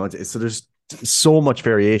studies, you know. So there's so much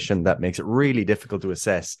variation that makes it really difficult to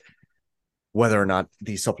assess whether or not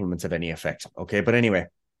these supplements have any effect. Okay. But anyway,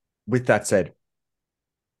 with that said,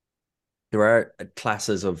 there are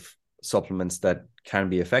classes of supplements that can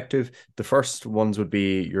be effective. The first ones would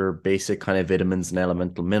be your basic kind of vitamins and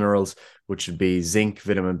elemental minerals, which would be zinc,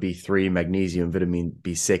 vitamin B3, magnesium, vitamin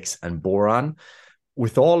B6, and boron.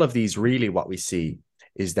 With all of these, really what we see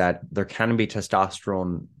is that there can be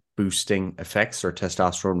testosterone boosting effects or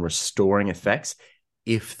testosterone restoring effects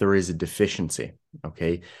if there is a deficiency.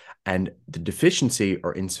 Okay. And the deficiency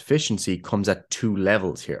or insufficiency comes at two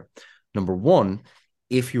levels here. Number one,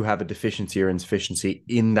 if you have a deficiency or insufficiency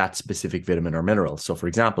in that specific vitamin or mineral. So for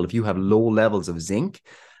example, if you have low levels of zinc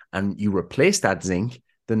and you replace that zinc,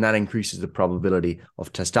 then that increases the probability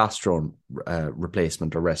of testosterone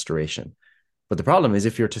replacement or restoration. But the problem is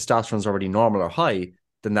if your testosterone is already normal or high,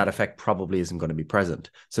 then that effect probably isn't going to be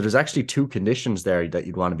present. So there's actually two conditions there that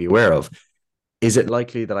you'd want to be aware of. Is it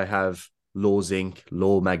likely that I have low zinc,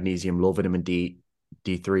 low magnesium, low vitamin D,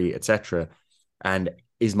 D3, etc.? And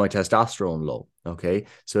is my testosterone low? Okay.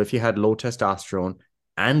 So if you had low testosterone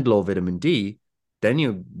and low vitamin D, then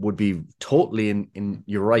you would be totally in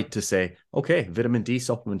your right to say, okay, vitamin D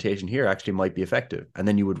supplementation here actually might be effective. And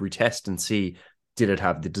then you would retest and see, did it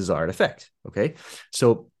have the desired effect? Okay.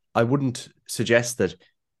 So I wouldn't suggest that,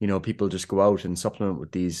 people just go out and supplement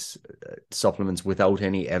with these supplements without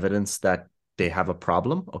any evidence that they have a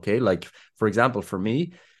problem. Okay. Like, for example, for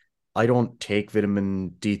me, I don't take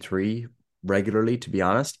vitamin D3 regularly, to be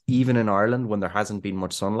honest, even in Ireland when there hasn't been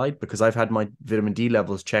much sunlight, because I've had my vitamin D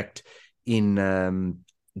levels checked in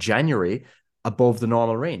January above the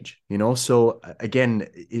normal range, So again,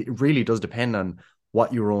 it really does depend on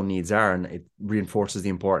what your own needs are, and it reinforces the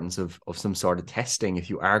importance of some sort of testing if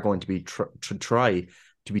you are going to be try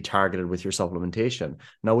to be targeted with your supplementation.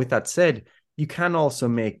 Now, with that said, you can also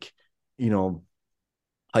make,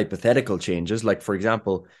 hypothetical changes. Like, for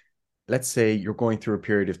example, let's say you're going through a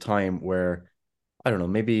period of time where, I don't know,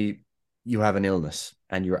 maybe you have an illness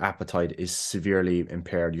and your appetite is severely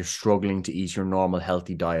impaired. You're struggling to eat your normal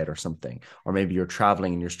healthy diet or something. Or maybe you're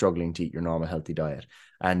traveling and you're struggling to eat your normal healthy diet.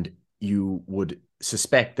 And you would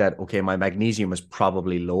suspect that, okay, my magnesium is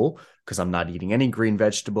probably low because I'm not eating any green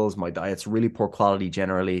vegetables. My diet's really poor quality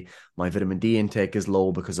generally. My vitamin D intake is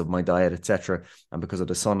low because of my diet, etc., and because of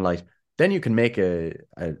the sunlight. Then you can make a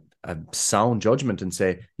sound judgment and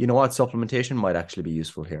say, you know what, supplementation might actually be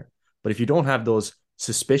useful here. But if you don't have those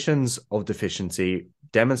suspicions of deficiency,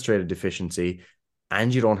 demonstrated deficiency,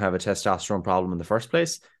 and you don't have a testosterone problem in the first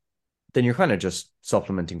place, then you're kind of just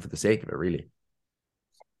supplementing for the sake of it, really.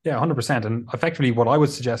 Yeah, 100%. And effectively, what I would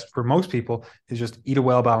suggest for most people is just eat a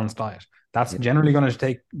well-balanced diet. That's Yeah. generally going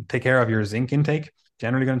to take care of your zinc intake,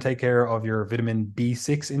 generally going to take care of your vitamin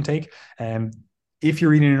B6 intake. And if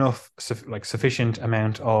you're eating enough, like sufficient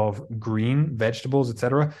amount of green vegetables,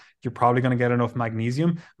 etc., you're probably going to get enough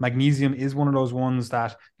magnesium. Magnesium is one of those ones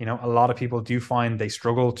that, a lot of people do find they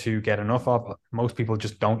struggle to get enough of. Most people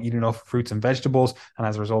just don't eat enough fruits and vegetables. And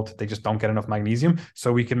as a result, they just don't get enough magnesium.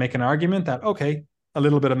 So we can make an argument that, okay, a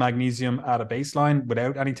little bit of magnesium at a baseline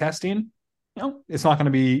without any testing, it's not going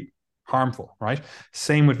to be harmful, right?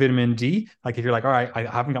 Same with vitamin D. Like if you're like, all right, I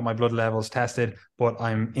haven't got my blood levels tested, but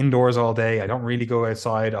I'm indoors all day. I don't really go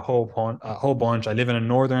outside a whole bunch. I live in a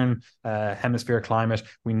northern hemisphere climate.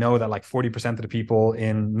 We know that like 40% of the people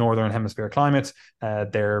in northern hemisphere climates,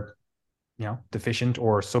 they're deficient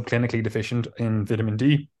or subclinically deficient in vitamin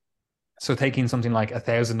D. So taking something like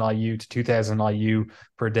 1,000 IU to 2,000 IU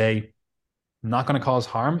per day, not going to cause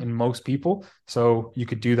harm in most people. So you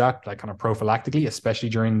could do that like kind of prophylactically, especially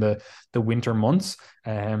during the winter months.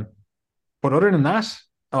 But other than that,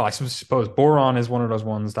 I suppose boron is one of those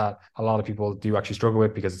ones that a lot of people do actually struggle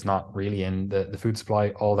with because it's not really in the food supply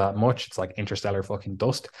all that much. It's like interstellar fucking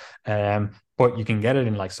dust. But you can get it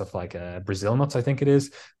in like stuff like Brazil nuts, I think it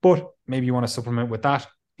is. But maybe you want to supplement with that.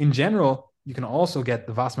 In general, you can also get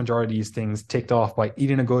the vast majority of these things ticked off by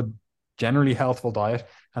eating a good, generally healthful diet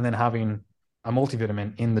and then having a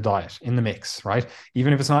multivitamin in the diet, in the mix, right?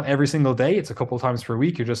 Even if it's not every single day, it's a couple of times per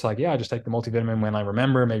week. You're just like, yeah, I just take the multivitamin when I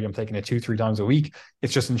remember. Maybe I'm taking it 2-3 times a week.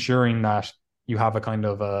 It's just ensuring that you have a kind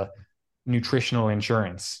of a nutritional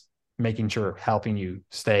insurance, making sure helping you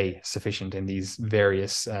stay sufficient in these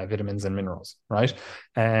various vitamins and minerals, right?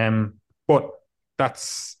 But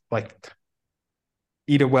that's like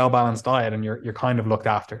eat a well-balanced diet and you're kind of looked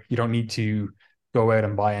after. You don't need to go out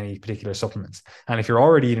and buy any particular supplements. And if you're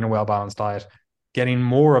already eating a well-balanced diet, getting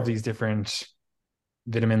more of these different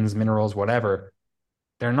vitamins, minerals, whatever,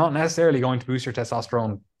 they're not necessarily going to boost your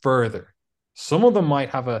testosterone further. Some of them might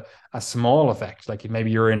have a small effect, like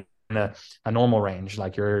maybe you're in a normal range,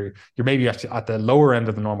 like you're maybe actually at the lower end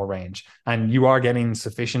of the normal range, and you are getting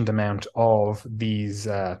sufficient amount of these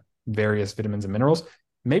various vitamins and minerals.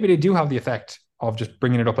 Maybe they do have the effect of just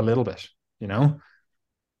bringing it up a little bit,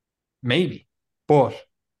 maybe. But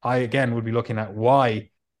I again would be looking at why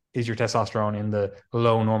is your testosterone in the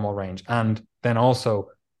low normal range? And then also,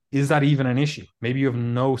 is that even an issue? Maybe you have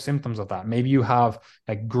no symptoms of that. Maybe you have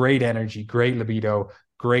like great energy, great libido,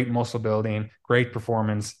 great muscle building, great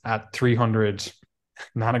performance at 300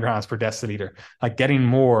 nanograms per deciliter. Like getting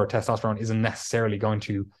more testosterone isn't necessarily going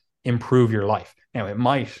to improve your life. Now, it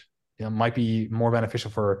might be more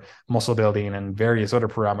beneficial for muscle building and various other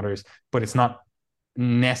parameters, but it's not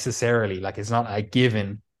necessarily like it's not a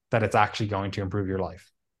given that it's actually going to improve your life.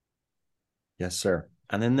 Yes, sir.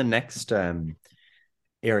 And then the next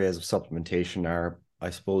areas of supplementation are,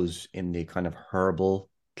 I suppose, in the kind of herbal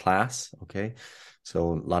class. Okay.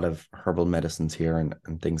 So a lot of herbal medicines here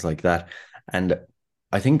and things like that. And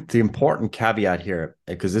I think the important caveat here,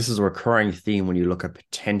 because this is a recurring theme when you look at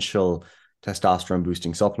potential testosterone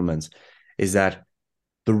boosting supplements, is that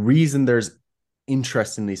The reason there's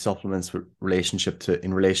interest in these supplements with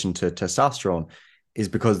in relation to testosterone is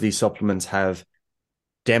because these supplements have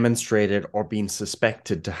demonstrated or been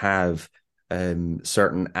suspected to have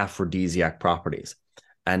certain aphrodisiac properties.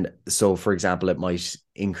 And so, for example, it might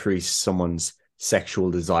increase someone's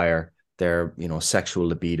sexual desire, their sexual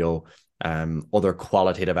libido, other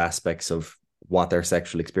qualitative aspects of what their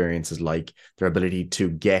sexual experience is like, their ability to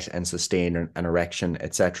get and sustain an erection,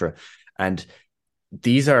 etc. And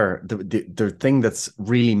these are the thing that's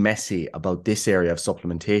really messy about this area of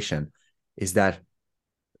supplementation is that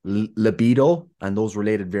libido and those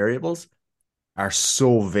related variables are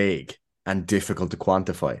so vague and difficult to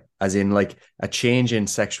quantify. As in, like, a change in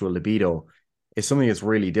sexual libido is something that's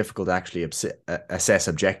really difficult to actually assess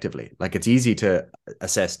objectively. Like, it's easy to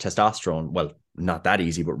assess testosterone. Well, not that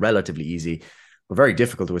easy, but relatively easy, but very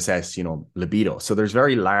difficult to assess, libido. So there's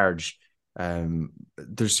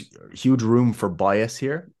huge room for bias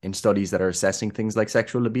here in studies that are assessing things like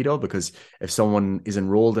sexual libido, because if someone is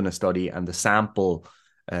enrolled in a study and the sample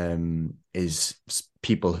is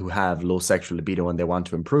people who have low sexual libido and they want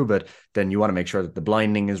to improve it, then you want to make sure that the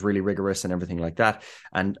blinding is really rigorous and everything like that.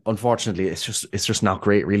 And unfortunately, it's just not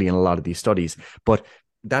great really in a lot of these studies. But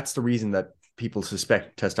that's the reason that people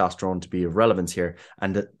suspect testosterone to be of relevance here.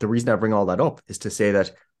 And the reason I bring all that up is to say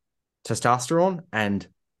that testosterone and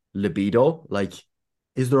libido, like,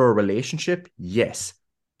 is there a relationship? Yes,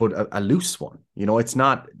 but a loose one. It's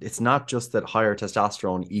not just that higher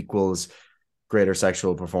testosterone equals greater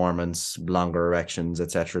sexual performance, longer erections,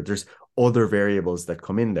 etc. There's other variables that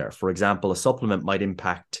come in there. For example, a supplement might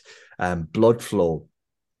impact blood flow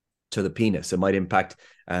to the penis. It might impact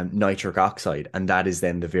nitric oxide, and that is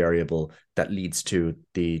then the variable that leads to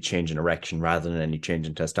the change in erection rather than any change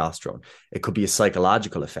in testosterone. It could be a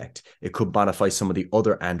psychological effect. It could modify some of the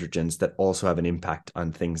other androgens that also have an impact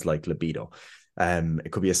on things like libido.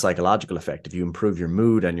 It could be a psychological effect. If you improve your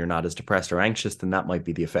mood and you're not as depressed or anxious, then that might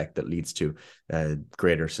be the effect that leads to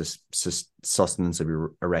greater sustenance of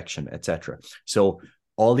your erection, etc. So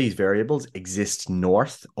all these variables exist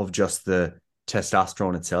north of just the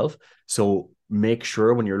testosterone itself. So make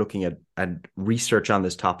sure when you're looking at research on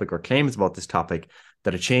this topic or claims about this topic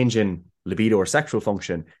that a change in libido or sexual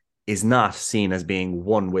function is not seen as being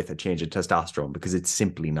one with a change in testosterone, because it's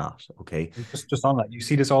simply not. Okay. Just on that, you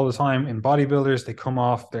see this all the time in bodybuilders. They come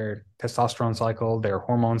off their testosterone cycle, their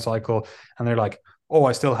hormone cycle, and they're like, oh,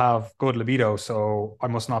 I still have good libido, so I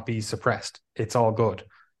must not be suppressed. It's all good.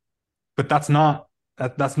 But that's not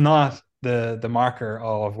the marker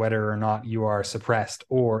of whether or not you are suppressed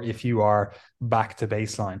or if you are back to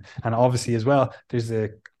baseline. And obviously as well, there's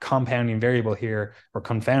a compounding variable here, or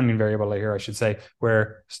confounding variable here, I should say,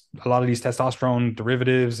 where a lot of these testosterone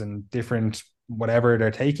derivatives and different whatever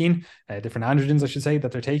they're taking, different androgens, I should say,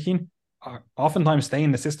 that they're taking, oftentimes stay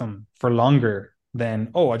in the system for longer than,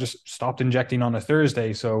 oh, I just stopped injecting on a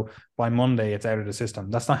Thursday, so by Monday it's out of the system.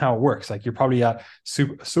 That's not how it works. Like, you're probably at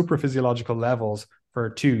super physiological levels for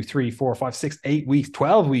 2, 3, 4, 5, 6, 8 weeks,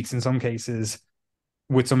 12 weeks in some cases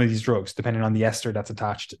with some of these drugs, depending on the ester that's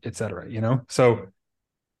attached, etc. So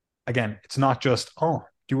again, it's not just, oh,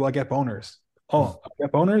 do I get boners? Oh, I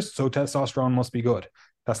get boners, so testosterone must be good.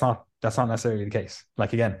 That's not necessarily the case.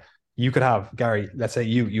 Like, again, you could have, Gary, let's say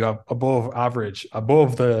you have above average,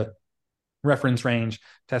 above the reference range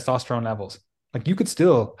testosterone levels. Like, you could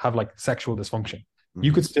still have like sexual dysfunction.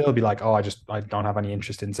 You could still be like, oh, I don't have any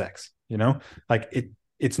interest in sex. Like,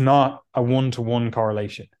 it's not a one-to-one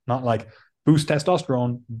correlation. Not like boost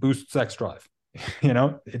testosterone, boost sex drive.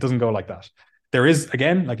 It doesn't go like that. There is,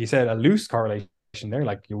 again, like you said, a loose correlation there.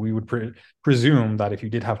 Like, we would presume that if you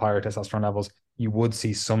did have higher testosterone levels, you would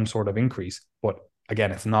see some sort of increase. But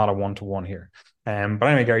again, it's not a one-to-one here. But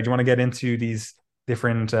anyway, Gary, do you want to get into these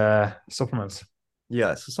different supplements?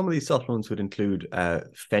 Yeah, so some of these supplements would include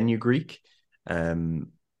fenugreek.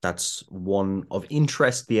 That's one of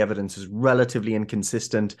interest. The evidence is relatively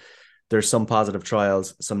inconsistent. There's some positive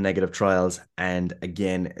trials, some negative trials, and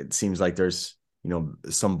again, it seems like there's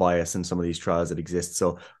some bias in some of these trials that exist.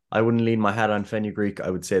 So I wouldn't lean my hat on fenugreek. I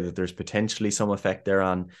would say that there's potentially some effect there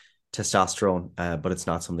on testosterone, but it's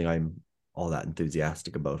not something I'm all that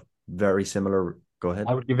enthusiastic about. Very similar. Go ahead.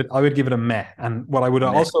 I would give it a meh. And what I would Meh.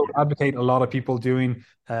 also advocate a lot of people doing,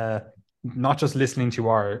 not just listening to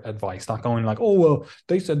our advice, not going like, oh, well,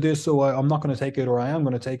 they said this, so I'm not going to take it, or I am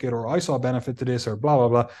going to take it, or I saw a benefit to this, or blah, blah,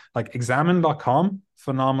 blah. Like, examine.com,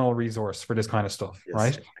 phenomenal resource for this kind of stuff, Yes.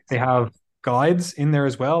 right? They have guides in there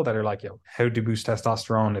as well that are like, how to boost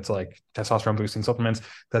testosterone. It's like testosterone boosting supplements.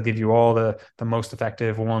 They'll give you all the most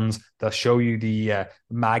effective ones. They'll show you the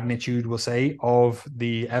magnitude, we'll say, of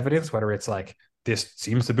the evidence, whether it's like this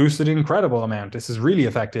seems to boost it an incredible amount. This is really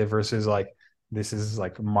effective versus like this is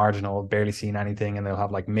like marginal, barely seen anything, and they'll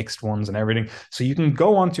have like mixed ones and everything. So you can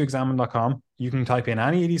go on to examine.com, you can type in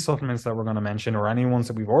any of these supplements that we're going to mention or any ones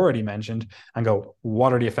that we've already mentioned and go,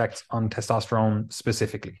 what are the effects on testosterone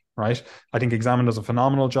specifically, right? I think Examine does a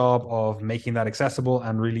phenomenal job of making that accessible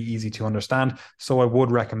and really easy to understand. So I would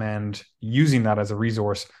recommend using that as a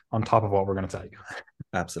resource on top of what we're going to tell you.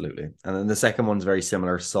 Absolutely. And then the second one's very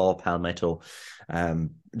similar, saw palmetto.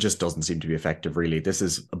 Just doesn't seem to be effective, really. This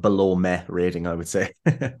is a below meh rating, I would say.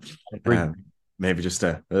 Maybe just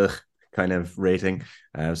a kind of rating.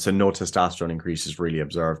 So no testosterone increase is really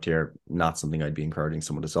observed here. Not something I'd be encouraging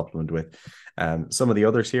someone to supplement with. Some of the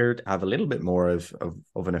others here have a little bit more of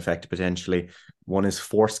an effect potentially. One is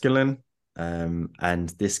forskolin, and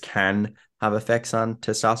this can have effects on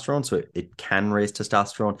testosterone. So it can raise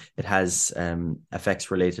testosterone. It has effects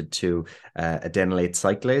related to adenylate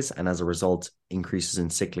cyclase, and as a result, increases in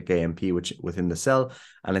cyclic AMP, which within the cell,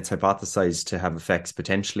 and it's hypothesized to have effects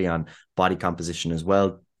potentially on body composition as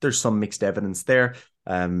well. There's some mixed evidence there.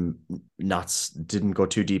 Didn't go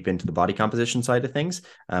too deep into the body composition side of things,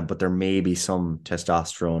 but there may be some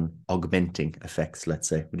testosterone augmenting effects, let's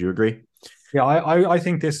say. Would you agree? Yeah, I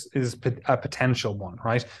think this is a potential one,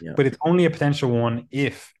 right? Yeah. But it's only a potential one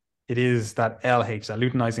if it is that LH, that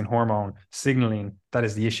luteinizing hormone signaling, that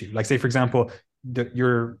is the issue. Like, say, for example,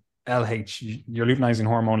 your LH, your luteinizing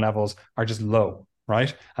hormone levels are just low,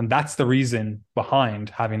 right? And that's the reason behind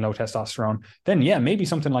having low testosterone. Then, yeah, maybe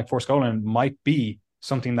something like forskolin might be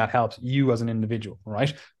something that helps you as an individual,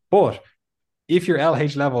 right? But if your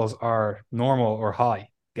LH levels are normal or high,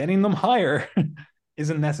 getting them higher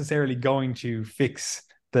isn't necessarily going to fix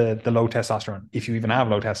the low testosterone, if you even have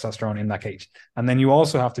low testosterone in that case. And then you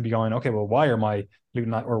also have to be going, okay, well, why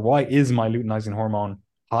is my luteinizing hormone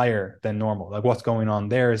higher than normal? Like, what's going on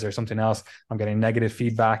there? Is there something else? I'm getting negative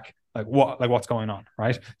feedback. What's going on,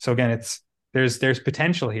 right? So again, there's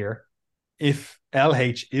potential here. If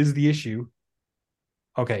LH is the issue,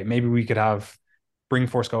 okay, maybe we could bring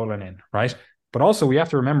forskolin in, right? But also we have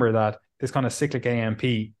to remember that this kind of cyclic AMP,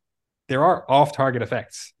 there are off-target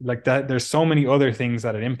effects like that. There's so many other things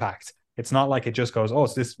that it impacts. It's not like it just goes, oh,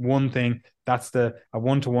 it's this one thing. That's a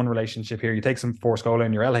one-to-one relationship here. You take some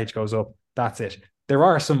forskolin, your LH goes up. That's it. There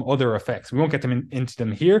are some other effects. We won't get them into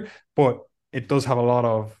them here, but it does have a lot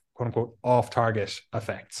of quote unquote off-target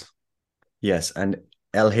effects. Yes, and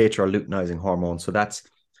LH or luteinizing hormone. So that's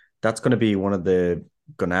going to be one of the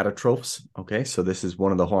gonadotropes. Okay, so this is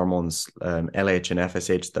one of the hormones, LH and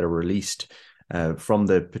FSH, that are released from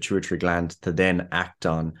the pituitary gland to then act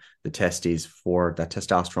on the testes for that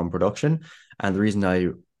testosterone production. And the reason I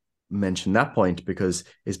mention that point because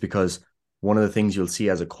one of the things you'll see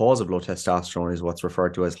as a cause of low testosterone is what's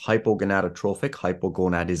referred to as hypogonadotrophic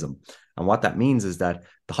hypogonadism. And what that means is that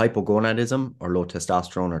the hypogonadism, or low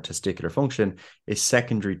testosterone or testicular function, is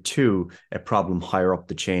secondary to a problem higher up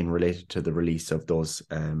the chain related to the release of those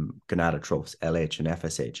gonadotropes, LH and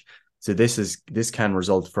FSH. So this can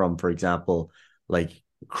result from, for example, like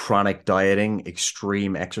chronic dieting,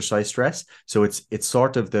 extreme exercise stress. So it's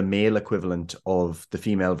sort of the male equivalent of the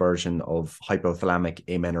female version of hypothalamic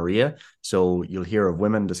amenorrhea. So you'll hear of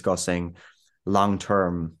women discussing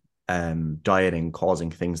long-term dieting causing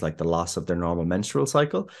things like the loss of their normal menstrual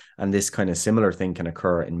cycle. And this kind of similar thing can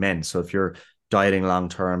occur in men. So if you're dieting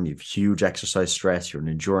long-term, you have huge exercise stress, you're an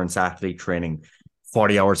endurance athlete training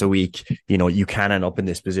 40 hours a week, you can end up in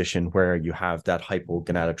this position where you have that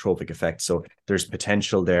hypogonadotrophic effect. So there's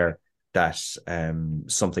potential there that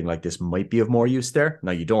something like this might be of more use there.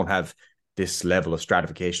 Now, you don't have this level of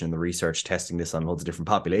stratification in the research testing this on loads of different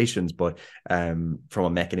populations, but from a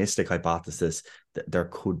mechanistic hypothesis, there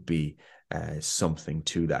could be something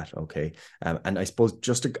to that. Okay. And I suppose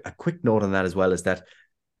just a quick note on that as well is that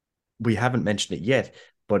we haven't mentioned it yet,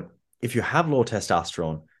 but if you have low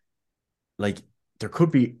testosterone, like, there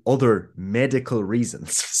could be other medical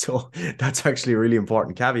reasons. So that's actually a really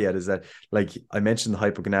important caveat, is that, like I mentioned, the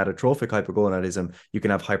hypogonadotrophic hypogonadism, you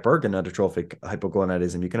can have hypergonadotrophic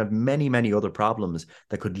hypogonadism. You can have many, many other problems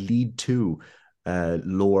that could lead to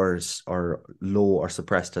low or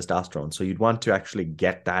suppressed testosterone. So you'd want to actually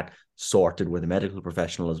get that sorted with a medical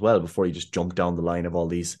professional as well before you just jump down the line of all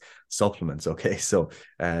these supplements. Okay, so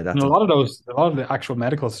that's a lot of the actual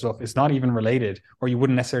medical stuff is not even related, or you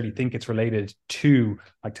wouldn't necessarily think it's related to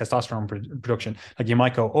like testosterone production. Like, you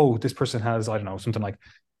might go, oh, this person has, I don't know, something like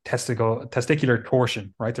testicular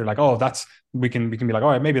torsion, right? They're like, oh, we can be like, all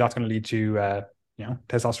right, maybe that's going to lead to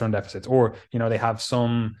testosterone deficits, or they have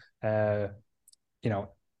some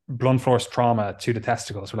blunt force trauma to the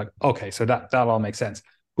testicles. We're like, okay, so that all makes sense.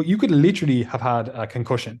 but you could literally have had a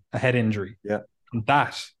concussion, a head injury. Yeah. And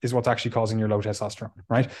that is what's actually causing your low testosterone,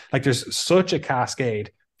 right? Like there's such a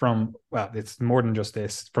cascade from, well, it's more than just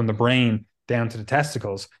this, from the brain down to the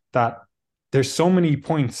testicles, that there's so many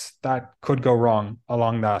points that could go wrong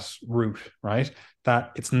along that route, right?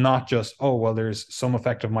 That it's not just, oh, well, there's some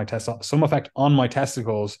effect of some effect on my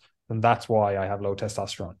testicles, and that's why I have low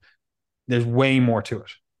testosterone. There's way more to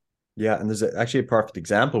it. Yeah, and there's actually a perfect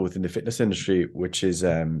example within the fitness industry, which is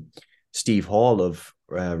Steve Hall of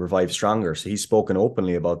Revive Stronger. So he's spoken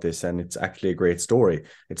openly about this, and it's actually a great story.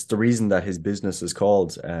 It's the reason that his business is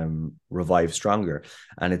called Revive Stronger,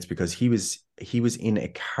 and it's because he was in a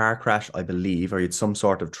car crash, I believe, or he had some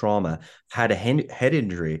sort of trauma, had a head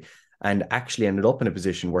injury, and actually ended up in a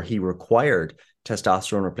position where he required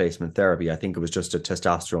testosterone replacement therapy. I think it was just a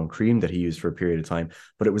testosterone cream that he used for a period of time,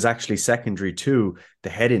 but it was actually secondary to the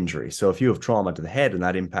head injury. So if you have trauma to the head and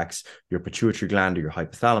that impacts your pituitary gland or your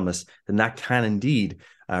hypothalamus, then that can indeed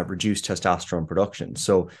reduce testosterone production.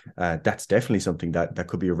 So that's definitely something that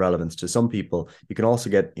could be of relevance to some people. You can also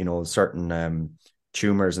get, certain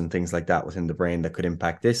tumors and things like that within the brain that could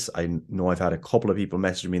impact this. I know I've had a couple of people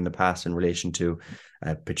message me in the past in relation to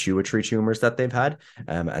pituitary tumors that they've had,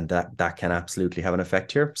 and that can absolutely have an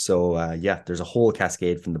effect here. So yeah, there's a whole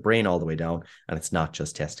cascade from the brain all the way down, and it's not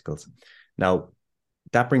just testicles. Now,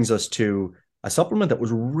 that brings us to a supplement that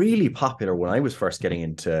was really popular when I was first getting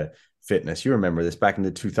into fitness. You remember this back in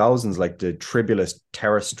the 2000s, like the Tribulus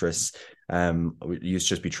terrestris. It used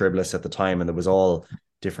to just be Tribulus at the time, and there was all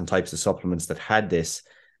different types of supplements that had this.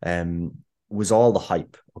 Was all the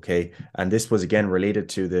hype, okay? And this was again related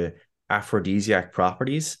to the aphrodisiac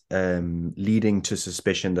properties, leading to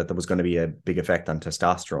suspicion that there was going to be a big effect on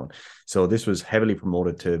testosterone. So this was heavily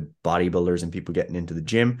promoted to bodybuilders and people getting into the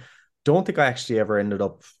gym. Don't think I actually ever ended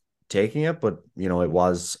up taking it, but it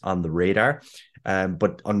was on the radar.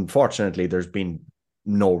 But unfortunately, there's been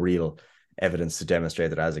no real evidence to demonstrate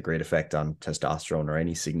that it has a great effect on testosterone or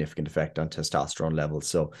any significant effect on testosterone levels.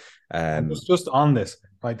 So Just on this,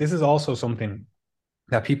 right? This is also something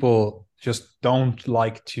that people just don't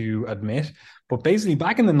like to admit. But basically,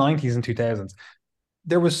 back in the 90s and 2000s,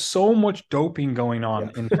 there was so much doping going on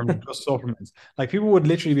yeah. in terms of just supplements. Like people would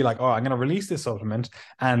literally be like, "Oh, I'm going to release this supplement,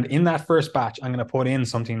 and in that first batch, I'm going to put in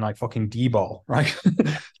something like fucking D-ball, right?"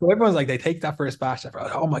 So everyone's like, they take that first batch, they're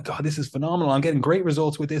like, "Oh my god, this is phenomenal! I'm getting great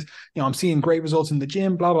results with this. I'm seeing great results in the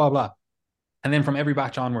gym, blah blah blah." And then from every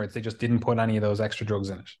batch onwards, they just didn't put any of those extra drugs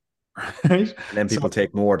in it, right? And then So people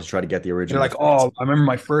take more to try to get the they're original like, effects. oh, I remember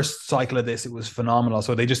my first cycle of this. It was phenomenal.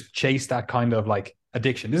 So they just chase that kind of like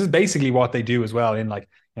addiction. This is basically what they do as well in like,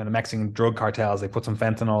 the Mexican drug cartels. They put some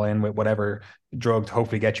fentanyl in with whatever drug to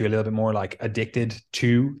hopefully get you a little bit more like addicted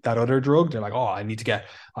to that other drug. They're like, oh, I need to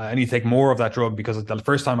take more of that drug because the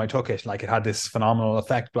first time I took it, like it had this phenomenal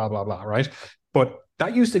effect, blah, blah, blah. Right. But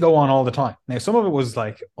that used to go on all the time. Now, some of it was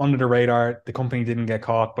like under the radar. The company didn't get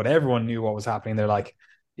caught, but everyone knew what was happening. They're like,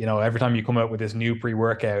 every time you come out with this new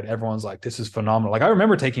pre-workout, everyone's like, this is phenomenal. Like I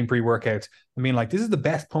remember taking pre-workouts and being like, this is the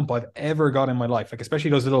best pump I've ever got in my life. Like, especially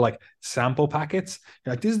those little like sample packets.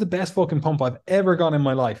 You're like, this is the best fucking pump I've ever got in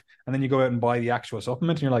my life. And then you go out and buy the actual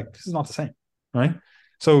supplement and you're like, this is not the same. Right.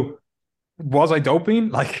 So was I doping?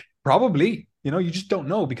 Like probably, you just don't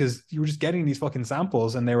know because you were just getting these fucking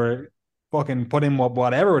samples and they were fucking put in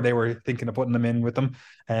whatever they were thinking of putting them in with them.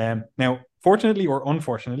 Now, fortunately or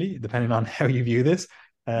unfortunately, depending on how you view this,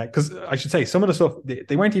 because I should say some of the stuff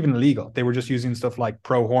they weren't even illegal. They were just using stuff like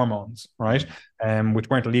pro hormones, right? Which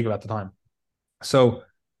weren't illegal at the time. So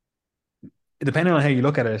depending on how you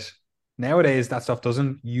look at it, nowadays that stuff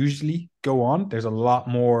doesn't usually go on. There's a lot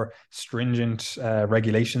more stringent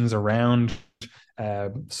regulations around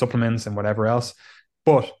supplements and whatever else.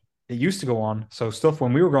 But it used to go on. So stuff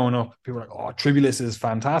when we were growing up, people were like, "Oh, Tribulus is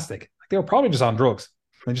fantastic." Like they were probably just on drugs.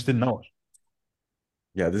 They just didn't know it.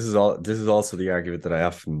 Yeah, this is also the argument that I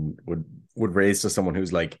often would raise to someone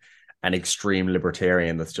who's like an extreme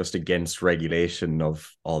libertarian that's just against regulation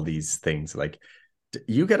of all these things. Like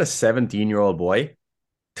you get a 17-year-old boy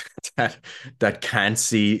that can't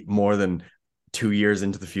see more than 2 years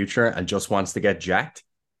into the future and just wants to get jacked.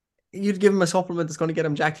 You'd give him a supplement that's going to get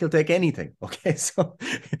him jacked, he'll take anything. Okay. So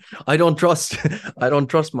I don't trust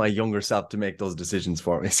my younger self to make those decisions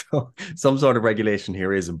for me. So some sort of regulation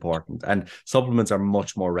here is important. And supplements are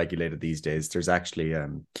much more regulated these days. There's actually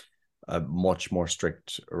a much more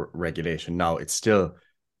strict regulation. Now it's still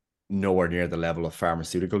nowhere near the level of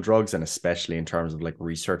pharmaceutical drugs, and especially in terms of like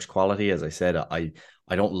research quality. As I said, I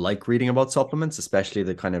don't like reading about supplements, especially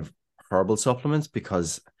the kind of herbal supplements,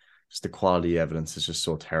 because just the quality evidence is just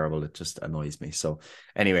so terrible. It just annoys me. So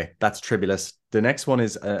anyway, that's Tribulus. The next one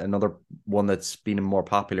is another one that's been more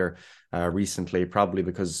popular recently, probably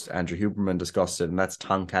because Andrew Huberman discussed it, and that's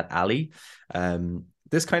Tonkat Ali.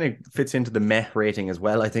 This kind of fits into the meh rating as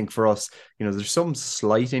well, I think, for us. There's some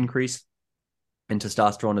slight increase in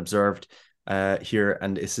testosterone observed here,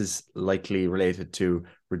 and this is likely related to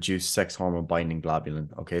reduced sex hormone binding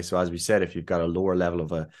globulin. Okay, so as we said, if you've got a lower level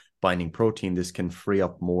of a binding protein, this can free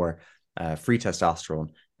up more free testosterone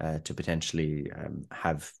to potentially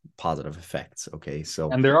have positive effects. Okay,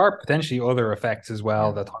 so And there are potentially other effects as well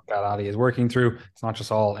yeah. that Tonkat Ali is working through. It's not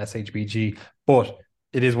just all SHBG, but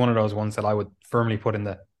it is one of those ones that I would firmly put in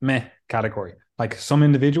the meh category. Like some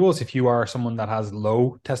individuals, if you are someone that has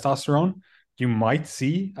low testosterone, you might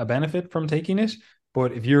see a benefit from taking it.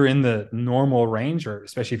 But if you're in the normal range, or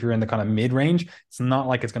especially if you're in the kind of mid range, it's not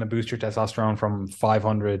like it's going to boost your testosterone from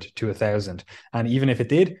 500 to 1,000. And even if it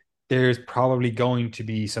did, there's probably going to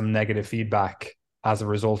be some negative feedback as a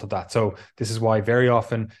result of that. So this is why very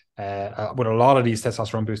often with a lot of these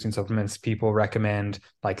testosterone boosting supplements, people recommend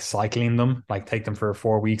like cycling them, like take them for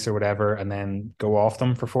 4 weeks or whatever, and then go off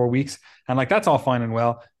them for 4 weeks. And like, that's all fine and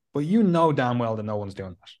well, but you know damn well that no one's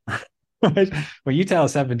doing that. Right? When you tell a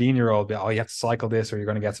 17-year-old, oh, you have to cycle this or you're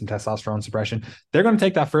going to get some testosterone suppression, they're going to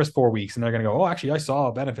take that first 4 weeks and they're going to go, oh, actually, I saw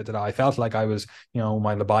a benefit to that. I felt like I was,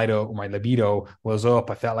 my libido was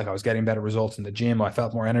up. I felt like I was getting better results in the gym. I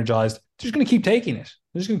felt more energized. They're just going to keep taking it.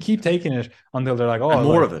 They're just going to keep taking it until they're like, oh, and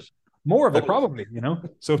more of it. More of it, probably,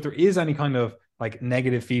 So if there is any kind of like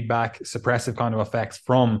negative feedback, suppressive kind of effects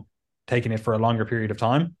from taking it for a longer period of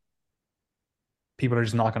time, people are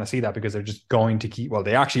just not going to see that because they're just going to keep, well,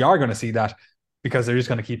 they actually are going to see that because they're just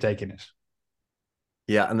going to keep taking it.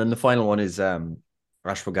 Yeah. And then the final one is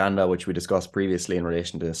ashwagandha, which we discussed previously in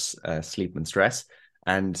relation to sleep and stress.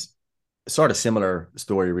 And sort of similar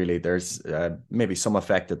story, really. There's maybe some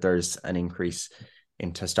effect that there's an increase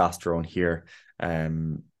in testosterone here.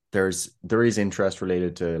 There is interest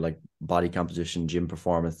related to like body composition, gym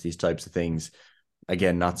performance, these types of things.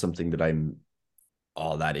 Again, not something that I'm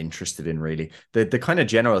all that interested in, really. The kind of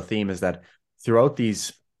general theme is that throughout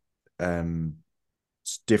these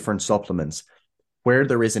different supplements, where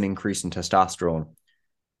there is an increase in testosterone,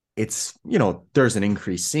 it's, there's an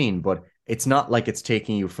increase seen, but it's not like it's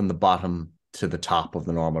taking you from the bottom to the top of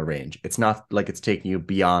the normal range. It's not like it's taking you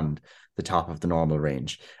beyond the top of the normal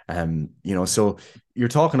range. So you're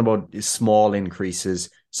talking about small increases.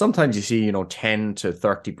 Sometimes you see, 10 to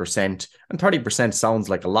 30%, and 30% sounds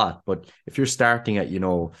like a lot, but if you're starting at,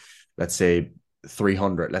 let's say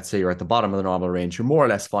 300, let's say you're at the bottom of the normal range, you're more or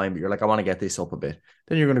less fine, but you're like, I want to get this up a bit.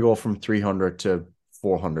 Then you're going to go from 300 to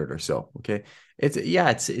 400 or so. Okay. It's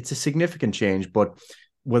a significant change, but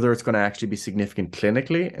whether it's going to actually be significant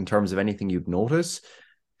clinically in terms of anything you'd notice,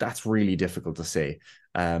 that's really difficult to say.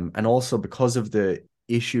 And also because of the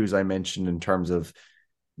issues I mentioned in terms of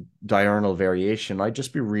diurnal variation, I'd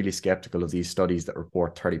just be really skeptical of these studies that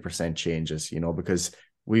report 30% changes, because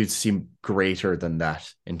we'd see greater than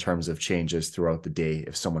that in terms of changes throughout the day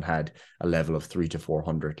if someone had a level of 300 to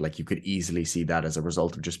 400. Like you could easily see that as a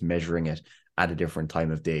result of just measuring it at a different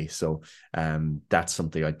time of day. So that's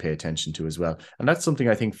something I'd pay attention to as well. And that's something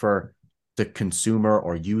I think for the consumer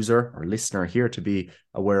or user or listener here to be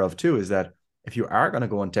aware of too, is that if you are going to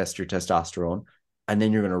go and test your testosterone and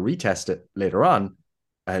then you're going to retest it later on,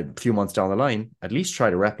 a few months down the line, at least try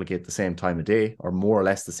to replicate the same time of day or more or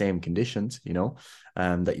less the same conditions,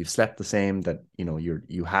 that you've slept the same, that,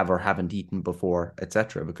 you have or haven't eaten before,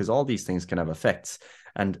 etc. Because all these things can have effects.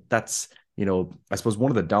 And that's, I suppose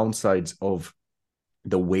one of the downsides of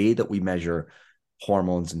the way that we measure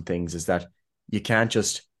hormones and things is that you can't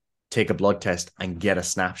just take a blood test and get a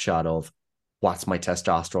snapshot of what's my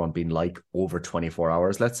testosterone been like over 24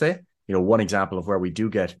 hours, let's say. One example of where we do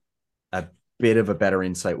get a bit of a better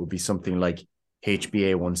insight would be something like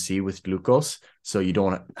HbA1c with glucose. So you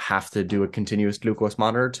don't have to do a continuous glucose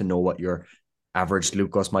monitor to know what your average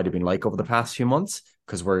glucose might have been like over the past few months,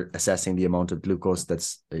 because we're assessing the amount of glucose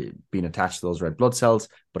that's been attached to those red blood cells.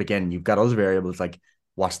 But again, you've got other variables like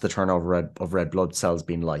what's the turnover of red blood cells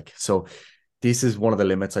been like. So this is one of the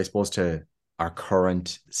limits, I suppose, to our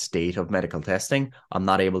current state of medical testing. I'm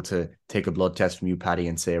not able to take a blood test from you, Paddy,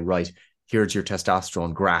 and say, right, here's your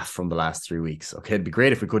testosterone graph from the last 3 weeks. Okay, it'd be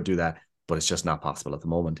great if we could do that, but it's just not possible at the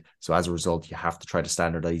moment. So as a result, you have to try to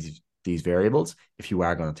standardize these variables if you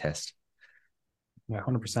are going to test. Yeah,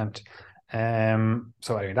 100%.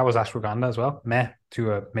 So anyway, that was ashwagandha as well. Meh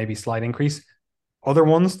to a maybe slight increase. Other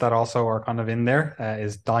ones that also are kind of in there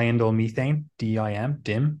is diindolylmethane,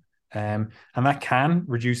 DIM. And that can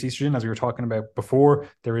reduce estrogen, as we were talking about before.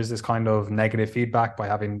 There is this kind of negative feedback by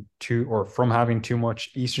having from having too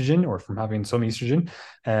much estrogen or from having some estrogen.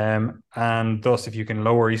 And thus, if you can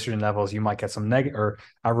lower estrogen levels, you might get some negative or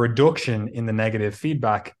a reduction in the negative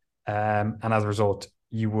feedback. And as a result,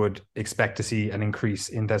 you would expect to see an increase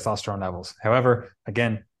in testosterone levels. However,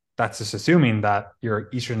 again, that's just assuming that your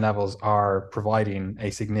estrogen levels are providing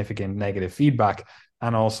a significant negative feedback.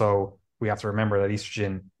 And also, we have to remember that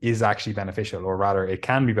estrogen is actually beneficial, or rather, it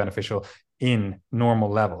can be beneficial in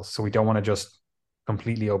normal levels. So we don't want to just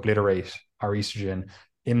completely obliterate our estrogen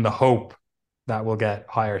in the hope that we'll get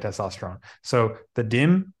higher testosterone. So the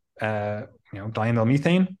DIM,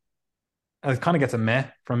 diindolylmethane, it kind of gets a meh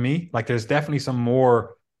from me. Like there's definitely some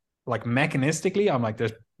more, like mechanistically, I'm like,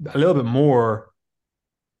 there's a little bit more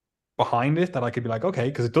behind it that I could be like, okay,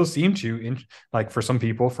 because it does seem to, like for some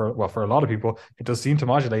people, for a lot of people, it does seem to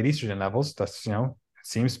modulate estrogen levels. That's, it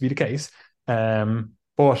seems to be the case.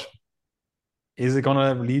 But is it going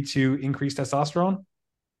to lead to increased testosterone?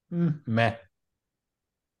 Meh.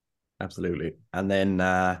 Absolutely. And then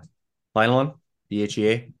final one,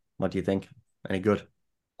 DHEA. What do you think? Any good?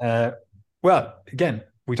 Well, again,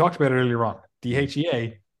 we talked about it earlier on.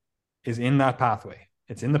 DHEA is in that pathway.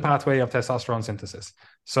 It's in the pathway of testosterone synthesis.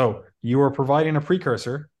 So you are providing a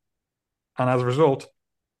precursor, and as a result,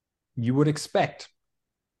 you would expect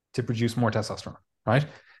to produce more testosterone, right?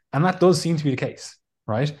 And that does seem to be the case,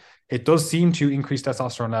 right? It does seem to increase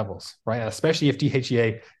testosterone levels, right? Especially if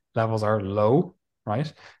DHEA levels are low,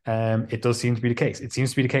 right? It does seem to be the case. It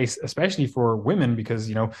seems to be the case, especially for women, because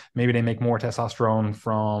maybe they make more testosterone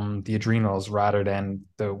from the adrenals rather than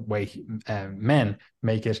the way men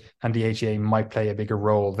make it, and DHEA might play a bigger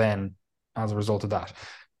role then as a result of that.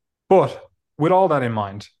 But with all that in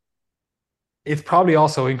mind, it's probably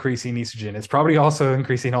also increasing estrogen. It's probably also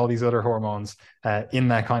increasing all these other hormones in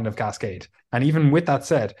that kind of cascade. And even with that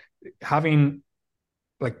said, providing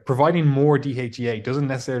more DHEA doesn't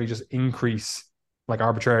necessarily just increase like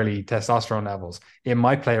arbitrarily testosterone levels. It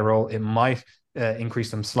might play a role. It might increase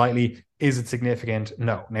them slightly. Is it significant?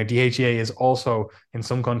 No. Now, DHEA is also in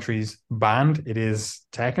some countries banned. It is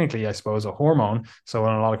technically, I suppose, a hormone. So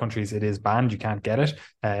in a lot of countries, it is banned. You can't get it.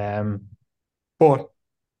 But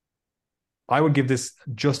I would give this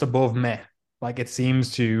just above meh. Like it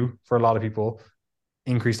seems to, for a lot of people,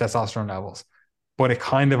 increase testosterone levels, but it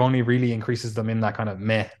kind of only really increases them in that kind of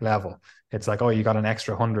meh level. It's like, oh, you got an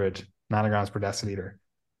extra 100 nanograms per deciliter.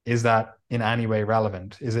 Is that in any way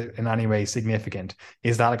relevant? Is it in any way significant?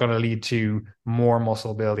 Is that going to lead to more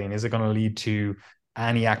muscle building? Is it going to lead to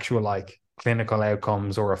any actual like clinical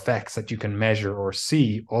outcomes or effects that you can measure or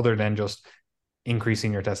see other than just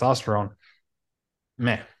increasing your testosterone?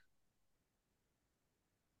 Meh.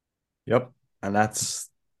 Yep. And that's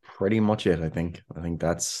pretty much it, I think. I think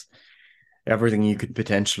that's everything you could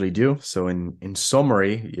potentially do. So in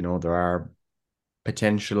summary, there are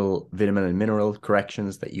potential vitamin and mineral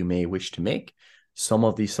corrections that you may wish to make. Some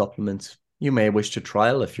of these supplements you may wish to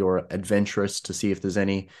trial if you're adventurous to see if there's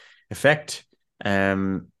any effect.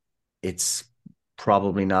 It's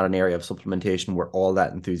probably not an area of supplementation we're all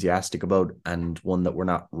that enthusiastic about, and one that we're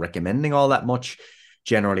not recommending all that much.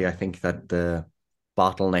 Generally, I think that the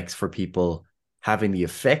bottlenecks for people having the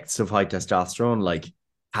effects of high testosterone, like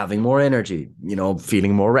having more energy,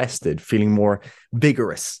 feeling more rested, feeling more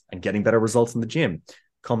vigorous, and getting better results in the gym,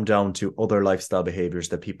 come down to other lifestyle behaviors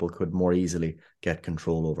that people could more easily get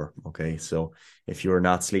control over. Okay. So if you're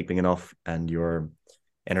not sleeping enough and your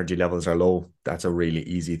energy levels are low, that's a really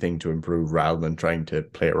easy thing to improve rather than trying to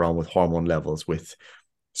play around with hormone levels with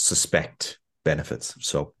suspect benefits.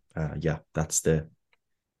 So that's the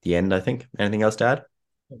end, I think. Anything else to add?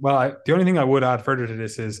 Well, the only thing I would add further to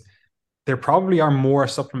this is there probably are more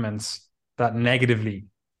supplements that negatively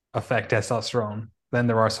affect testosterone than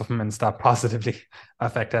there are supplements that positively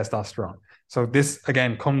affect testosterone. So this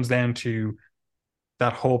again comes down to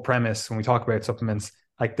that whole premise when we talk about supplements.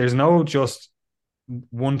 Like there's no just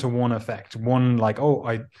one-to-one effect. One like, oh,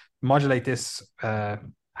 I modulate this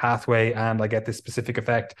pathway and I get this specific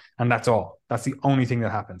effect, and that's all. That's the only thing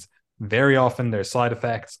that happens. Very often there's side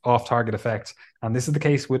effects, off-target effects, and this is the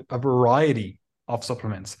case with a variety of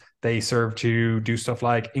supplements. They serve to do stuff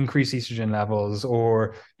like increase estrogen levels,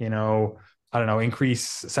 or I don't know, increase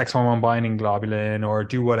sex hormone binding globulin, or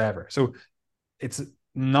do whatever. So it's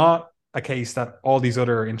not a case that all these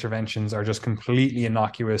other interventions are just completely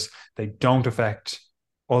innocuous. They don't affect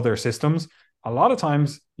other systems. A lot of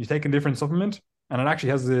times you take a different supplement and it actually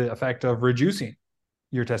has the effect of reducing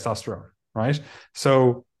your testosterone, right?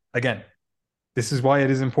 So again, this is why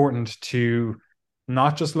it is important to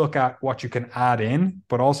not just look at what you can add in,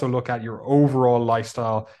 but also look at your overall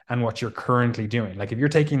lifestyle and what you're currently doing. Like if you're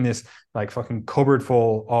taking this like fucking cupboard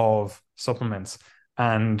full of supplements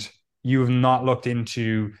and you've not looked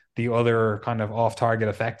into the other kind of off target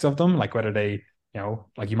effects of them, like whether they,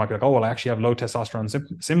 like you might be like, oh, well, I actually have low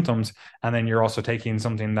testosterone symptoms. And then you're also taking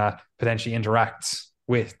something that potentially interacts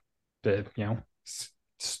with the,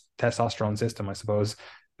 testosterone system, I suppose,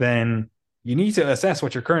 then you need to assess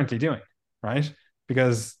what you're currently doing, right?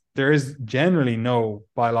 Because there is generally no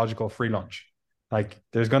biological free lunch. Like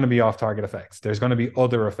there's going to be off target effects, there's going to be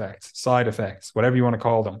other effects, side effects, whatever you want to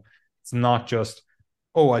call them. It's not just,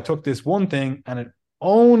 oh, I took this one thing and it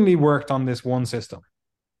only worked on this one system.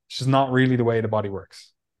 It's just not really the way the body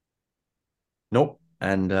works. Nope.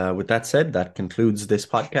 And with that said, that concludes this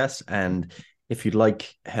podcast. And if you'd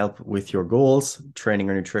like help with your goals, training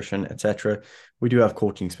or nutrition, etc., we do have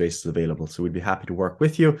coaching spaces available. So we'd be happy to work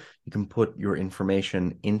with you. You can put your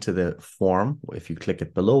information into the form if you click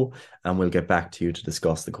it below, and we'll get back to you to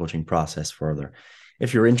discuss the coaching process further.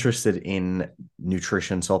 If you're interested in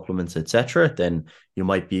nutrition supplements, etc., then you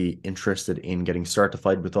might be interested in getting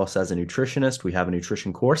certified with us as a nutritionist. We have a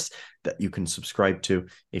nutrition course that you can subscribe to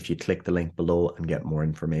if you click the link below and get more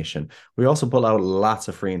information. We also pull out lots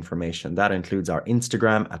of free information. That includes our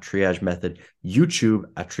Instagram at Triage Method, YouTube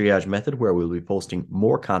at Triage Method, where we'll be posting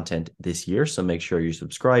more content this year. So make sure you're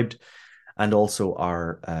subscribed. And also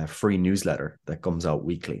our free newsletter that comes out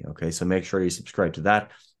weekly. Okay, so make sure you subscribe to that.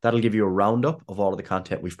 That'll give you a roundup of all of the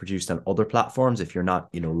content we've produced on other platforms. If you're not,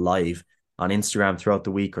 live on Instagram throughout the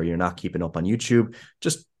week, or you're not keeping up on YouTube,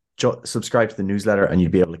 just subscribe to the newsletter and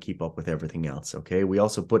you'll be able to keep up with everything else. Okay, we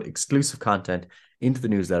also put exclusive content into the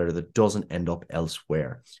newsletter that doesn't end up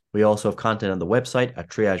elsewhere. We also have content on the website at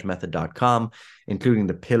triagemethod.com, including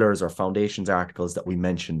the pillars or foundations articles that we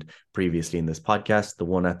mentioned previously in this podcast. The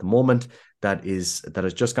one at the moment that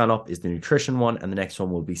has just gone up is the nutrition one, and the next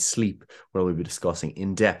one will be sleep, where we'll be discussing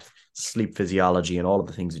in depth sleep physiology and all of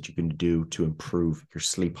the things that you can do to improve your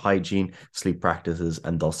sleep hygiene, sleep practices,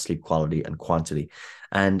 and thus sleep quality and quantity.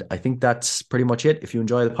 And I think that's pretty much it. If you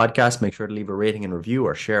enjoy the podcast, make sure to leave a rating and review,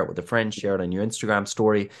 or share it with a friend, share it on your Instagram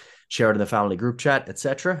story, share it in the family group chat,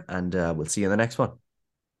 etc. And we'll see you in the next one.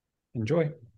 Enjoy.